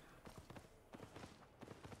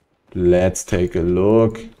 Let's take a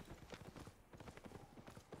look.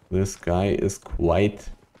 This guy is quite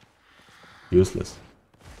useless.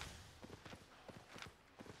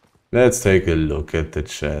 Let's take a look at the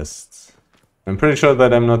chest. I'm pretty sure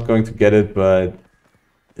that I'm not going to get it, but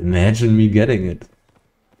imagine me getting it.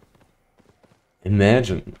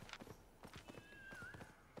 Imagine.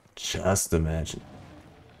 Just imagine.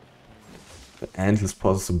 The endless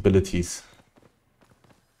possibilities.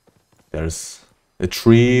 There's a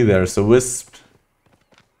tree, there's a wisp.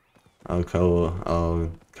 I'll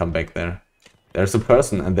come back there. There's a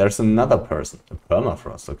person and there's another person. A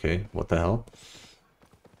permafrost, okay. What the hell?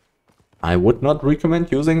 I would not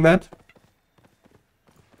recommend using that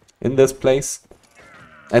in this place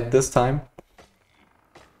at this time.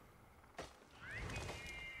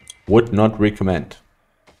 Would not recommend.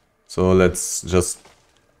 So let's just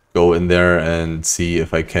go in there and see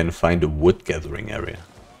if I can find a wood gathering area.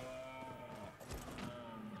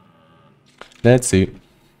 Let's see.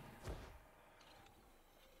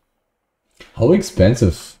 How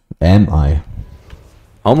expensive am I?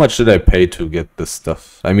 How much did I pay to get this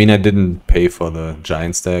stuff? I mean, I didn't pay for the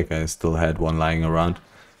giant stack. I still had one lying around.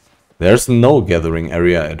 There's no gathering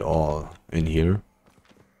area at all in here.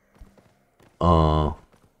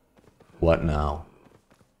 What now?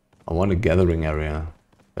 I want a gathering area.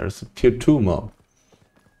 There's a tier 2 mob.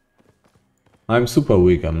 I'm super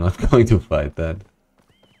weak. I'm not going to fight that.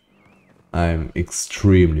 I'm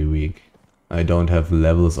extremely weak. I don't have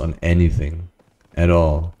levels on anything at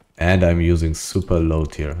all. And I'm using super low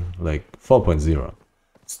tier, like 4.0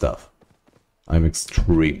 stuff. I'm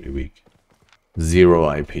extremely weak. 0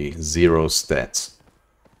 IP, 0 stats.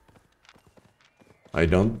 I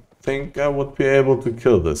don't think I would be able to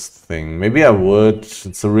kill this thing. Maybe I would.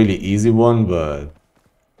 It's a really easy one, but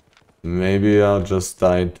maybe I'll just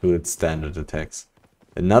die to its standard attacks.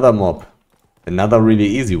 Another mob. Another really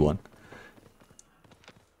easy one.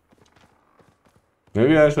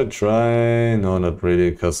 Maybe I should try... No, not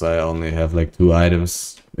really, because I only have like 2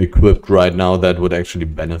 items equipped right now that would actually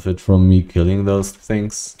benefit from me killing those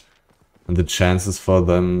things. And the chances for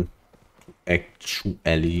them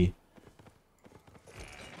actually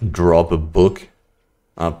drop a book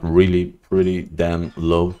are really pretty damn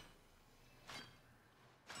low.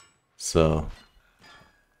 So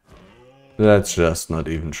let's just not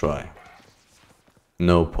even try.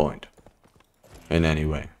 No point. In any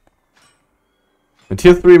way. A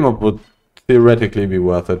tier 3 mob would theoretically be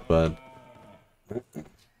worth it, but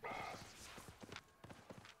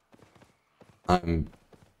I'm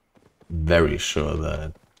very sure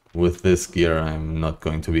that with this gear I'm not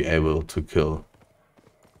going to be able to kill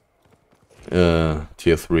a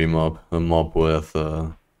tier 3 mob. A mob with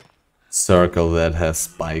a circle that has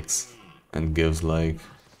spikes and gives like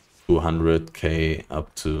 200k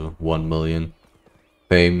up to 1 million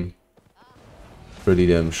fame. Pretty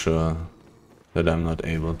damn sure that I'm not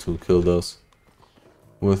able to kill those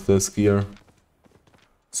with this gear.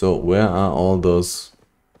 So where are all those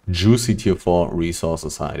juicy tier 4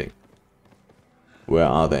 resources hiding? Where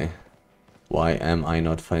are they? Why am I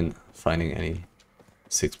not finding any?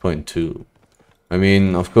 6.2. I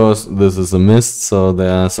mean, of course, this is a mist, so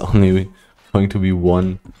there's only going to be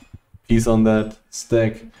 1 piece on that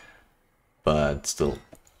stack. But still.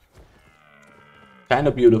 Kind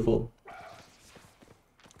of beautiful.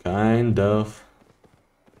 Kind of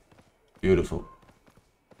beautiful.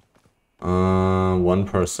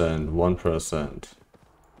 1%.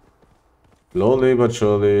 Slowly but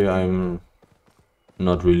surely, I'm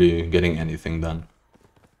not really getting anything done.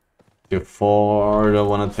 Tier 4, I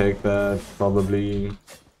want to take that, probably.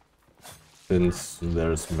 Since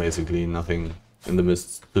there's basically nothing in the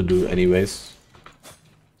mist to do anyways.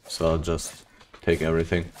 So I'll just take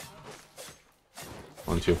everything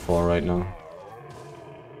on tier 4 right now.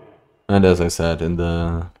 And as I said, in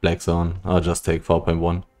the black zone, I'll just take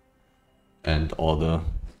 4.1 and all the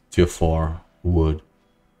tier 4 wood.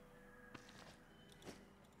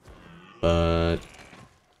 But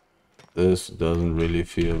this doesn't really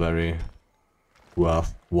feel very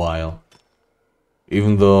worthwhile.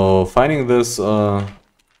 Even though finding this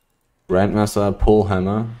Grandmaster pole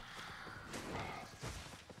hammer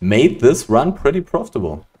made this run pretty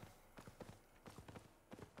profitable.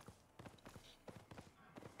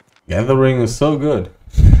 Gathering is so good.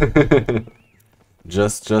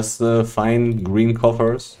 just find green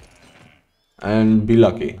coffers and be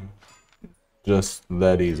lucky. Just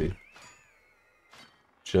that easy.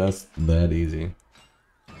 Just that easy.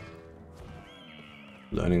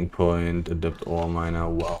 Learning point, adept ore miner,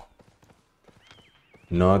 wow.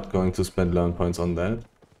 Not going to spend learn points on that.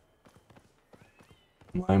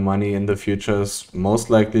 My money in the future is most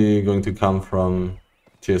likely going to come from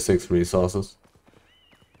tier 6 resources.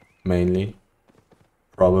 Mainly.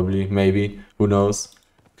 Probably, maybe, who knows.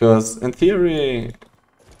 Because in theory,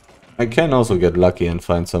 I can also get lucky and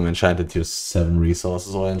find some enchanted tier 7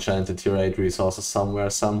 resources or enchanted tier 8 resources somewhere,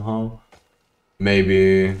 somehow.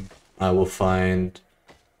 Maybe I will find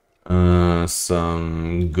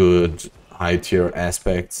some good high tier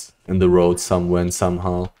aspects in the road somewhere and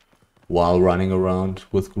somehow while running around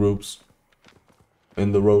with groups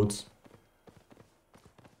in the roads.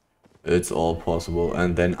 It's all possible,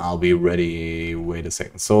 and then I'll be ready. Wait a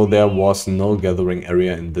second. So there was no gathering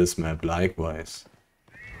area in this map, likewise.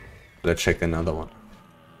 Let's check another one.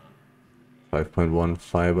 5.1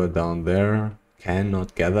 fiber down there.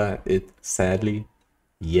 Cannot gather it, sadly,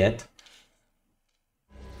 yet.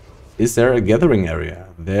 Is there a gathering area?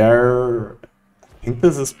 There... I think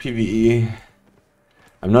this is PvE.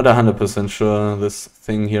 I'm not 100% sure. This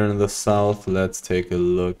thing here in the south. Let's take a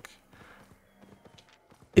look.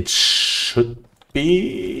 It should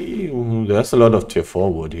be... There's a lot of tier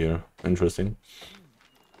 4 wood here. Interesting.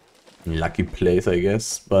 Lucky place, I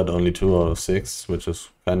guess, but only 2 out of 6, which is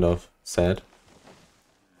kind of sad.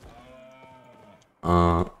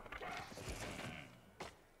 I'm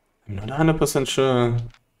not 100% sure.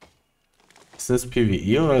 Is this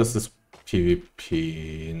PvE or is this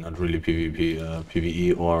PvP? Not really PvP,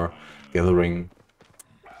 PvE or gathering.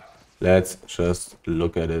 Let's just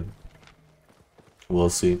look at it. We'll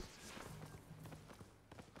see.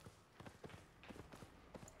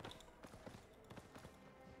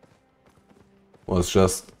 Was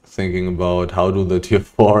just thinking about how do the tier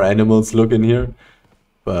 4 animals look in here,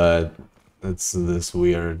 but it's this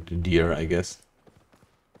weird deer, I guess.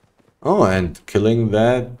 Oh, and killing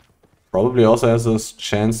that probably also has a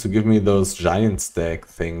chance to give me those giant stack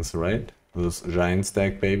things, right? Those giant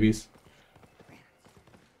stack babies,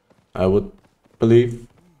 I would believe.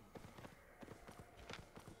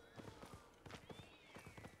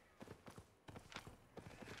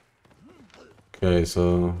 Okay,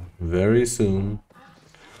 so very soon.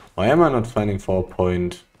 Why am I not finding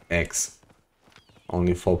 4.x?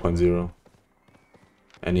 Only 4.0.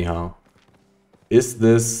 Anyhow. Is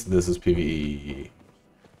this... This is PvE.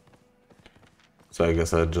 So I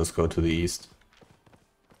guess I'll just go to the east.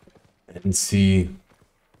 And see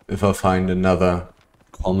if I find another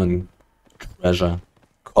common treasure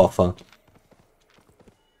coffer.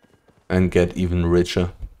 And get even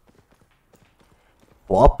richer.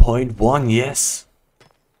 4.1, yes!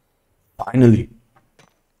 Finally!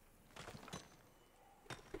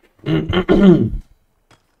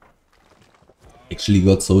 Actually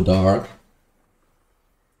got so dark.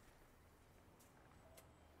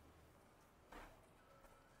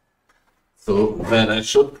 So that I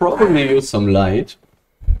should probably use some light.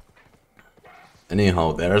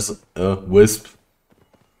 Anyhow, there's a wisp.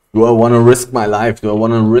 Do I want to risk my life? Do I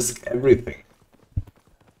want to risk everything?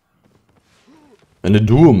 And a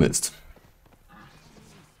duo mist.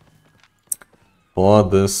 For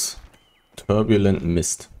this turbulent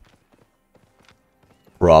mist.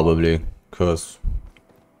 Probably, cause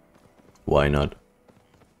why not?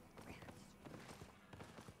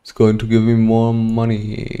 It's going to give me more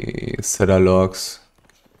money. Setter logs.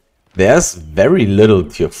 There's very little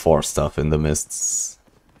tier 4 stuff in the mists.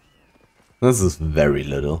 This is very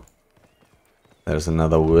little. There's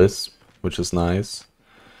another wisp, which is nice.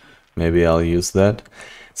 Maybe I'll use that.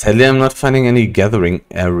 Sadly, I'm not finding any gathering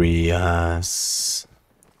areas.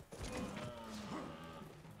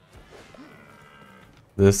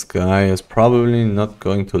 This guy is probably not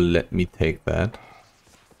going to let me take that.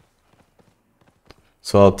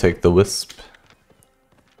 So I'll take the wisp.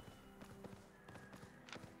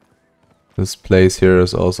 This place here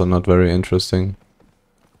is also not very interesting.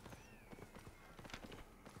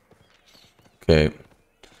 Okay.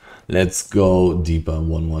 Let's go deeper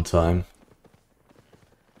one more time.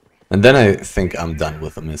 And then I think I'm done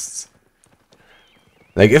with the mists.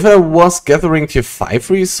 Like, if I was gathering tier 5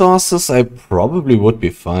 resources, I probably would be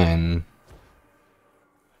fine.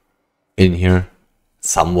 In here.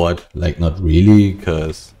 Somewhat. Like, not really,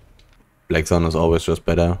 because Black Sun is always just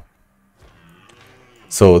better.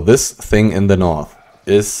 So, this thing in the north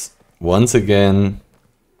is, once again,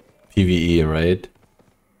 PvE, right?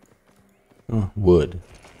 Oh, wood.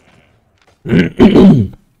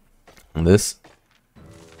 And this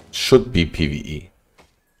should be PvE.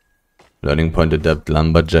 Learning point adept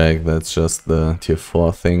lumberjack, that's just the tier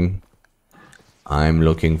 4 thing. I'm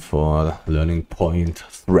looking for learning point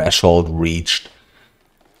threshold reached.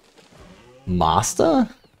 Master?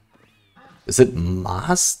 Is it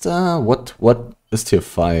master? What is tier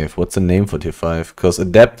 5? What's the name for tier 5? Because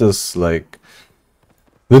adept is like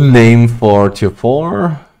the name for tier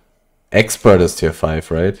 4. Expert is tier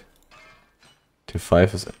 5, right? Tier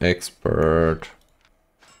 5 is expert.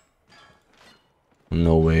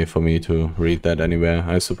 No way for me to read that anywhere,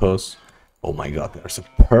 I suppose. Oh my god, there's a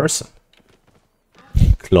person.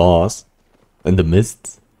 Claws. In the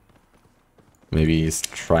mist. Maybe he's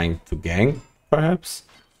trying to gang, perhaps?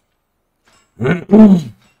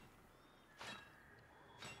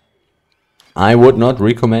 I would not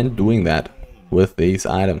recommend doing that with these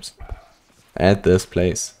items. At this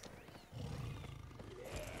place.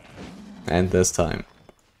 And this time.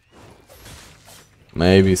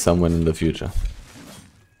 Maybe someone in the future.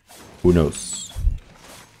 Who knows?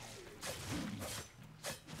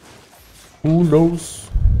 Who knows?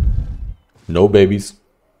 No babies.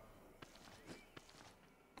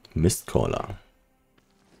 Mistcaller.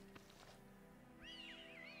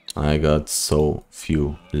 I got so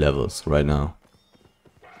few levels right now.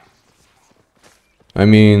 I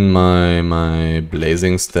mean, my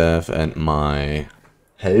blazing staff and my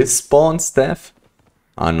hellspawn staff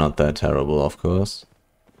are not that terrible, of course.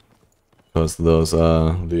 Because those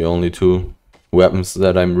are the only two weapons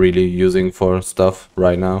that I'm really using for stuff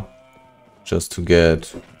right now. Just to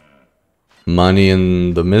get money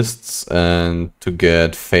in the mists and to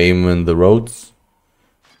get fame in the roads.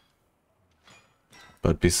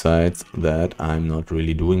 But besides that, I'm not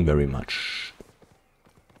really doing very much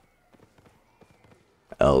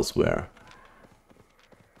elsewhere.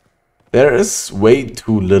 There is way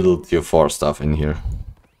too little tier 4 stuff in here.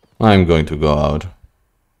 I'm going to go out.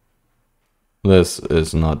 This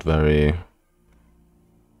is not looking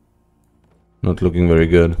very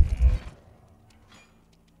good.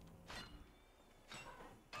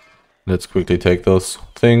 Let's quickly take those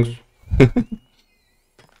things.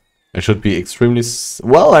 I should be extremely...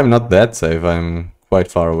 well, I'm not that safe. I'm quite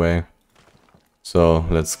far away. So,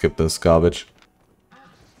 let's skip this garbage.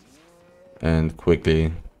 And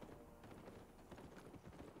quickly...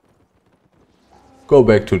 go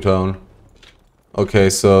back to town. Okay,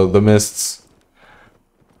 so the mists...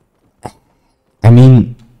 I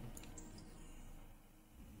mean...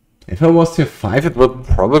 if I was tier 5, it would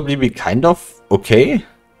probably be kind of okay.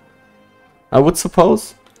 I would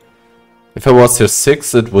suppose. If I was tier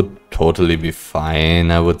 6, it would totally be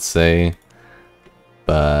fine, I would say.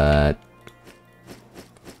 But...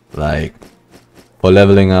 like... for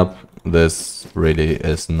leveling up, this really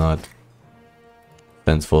is not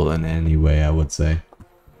sensible in any way, I would say.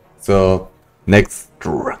 So, next...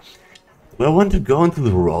 do I want to go into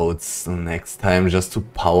the roads next time just to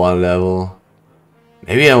power level?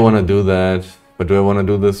 Maybe I want to do that. But do I want to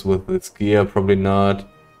do this with this gear? Probably not.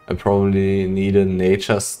 I probably need a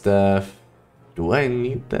nature staff. Do I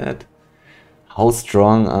need that? How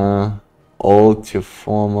strong are all tier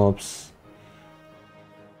 4 mobs?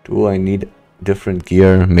 Do I need different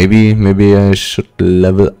gear? Maybe I should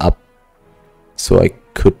level up so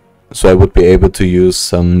I would be able to use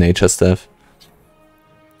some nature stuff.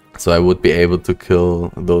 So I would be able to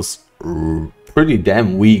kill those pretty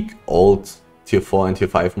damn weak old tier 4 and tier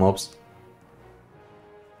 5 mobs.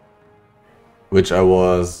 Which I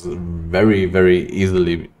was very, very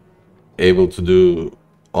easily able to do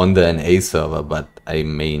on the NA server, but I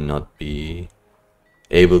may not be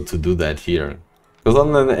able to do that here. Because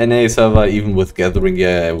on the NA server, even with gathering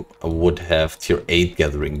gear, I would have tier 8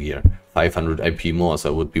 gathering gear, 500 IP more, so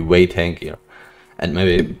I would be way tankier. And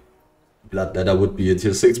maybe blood ladder would be a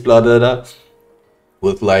tier 6 blood ladder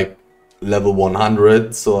with like level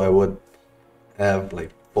 100, so I would have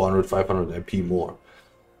like 400, 500 IP more.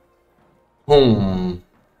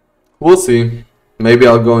 We'll see. Maybe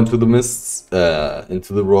I'll go into the mists,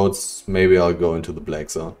 into the roads. Maybe I'll go into the black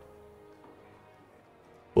zone.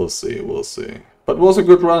 We'll see, we'll see. But it was a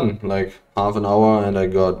good run, like half an hour, and I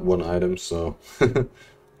got one item, so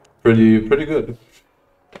pretty good.